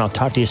 Lee Warren. I'll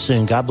talk to you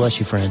soon. God bless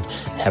you, friend.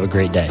 Have a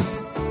great day.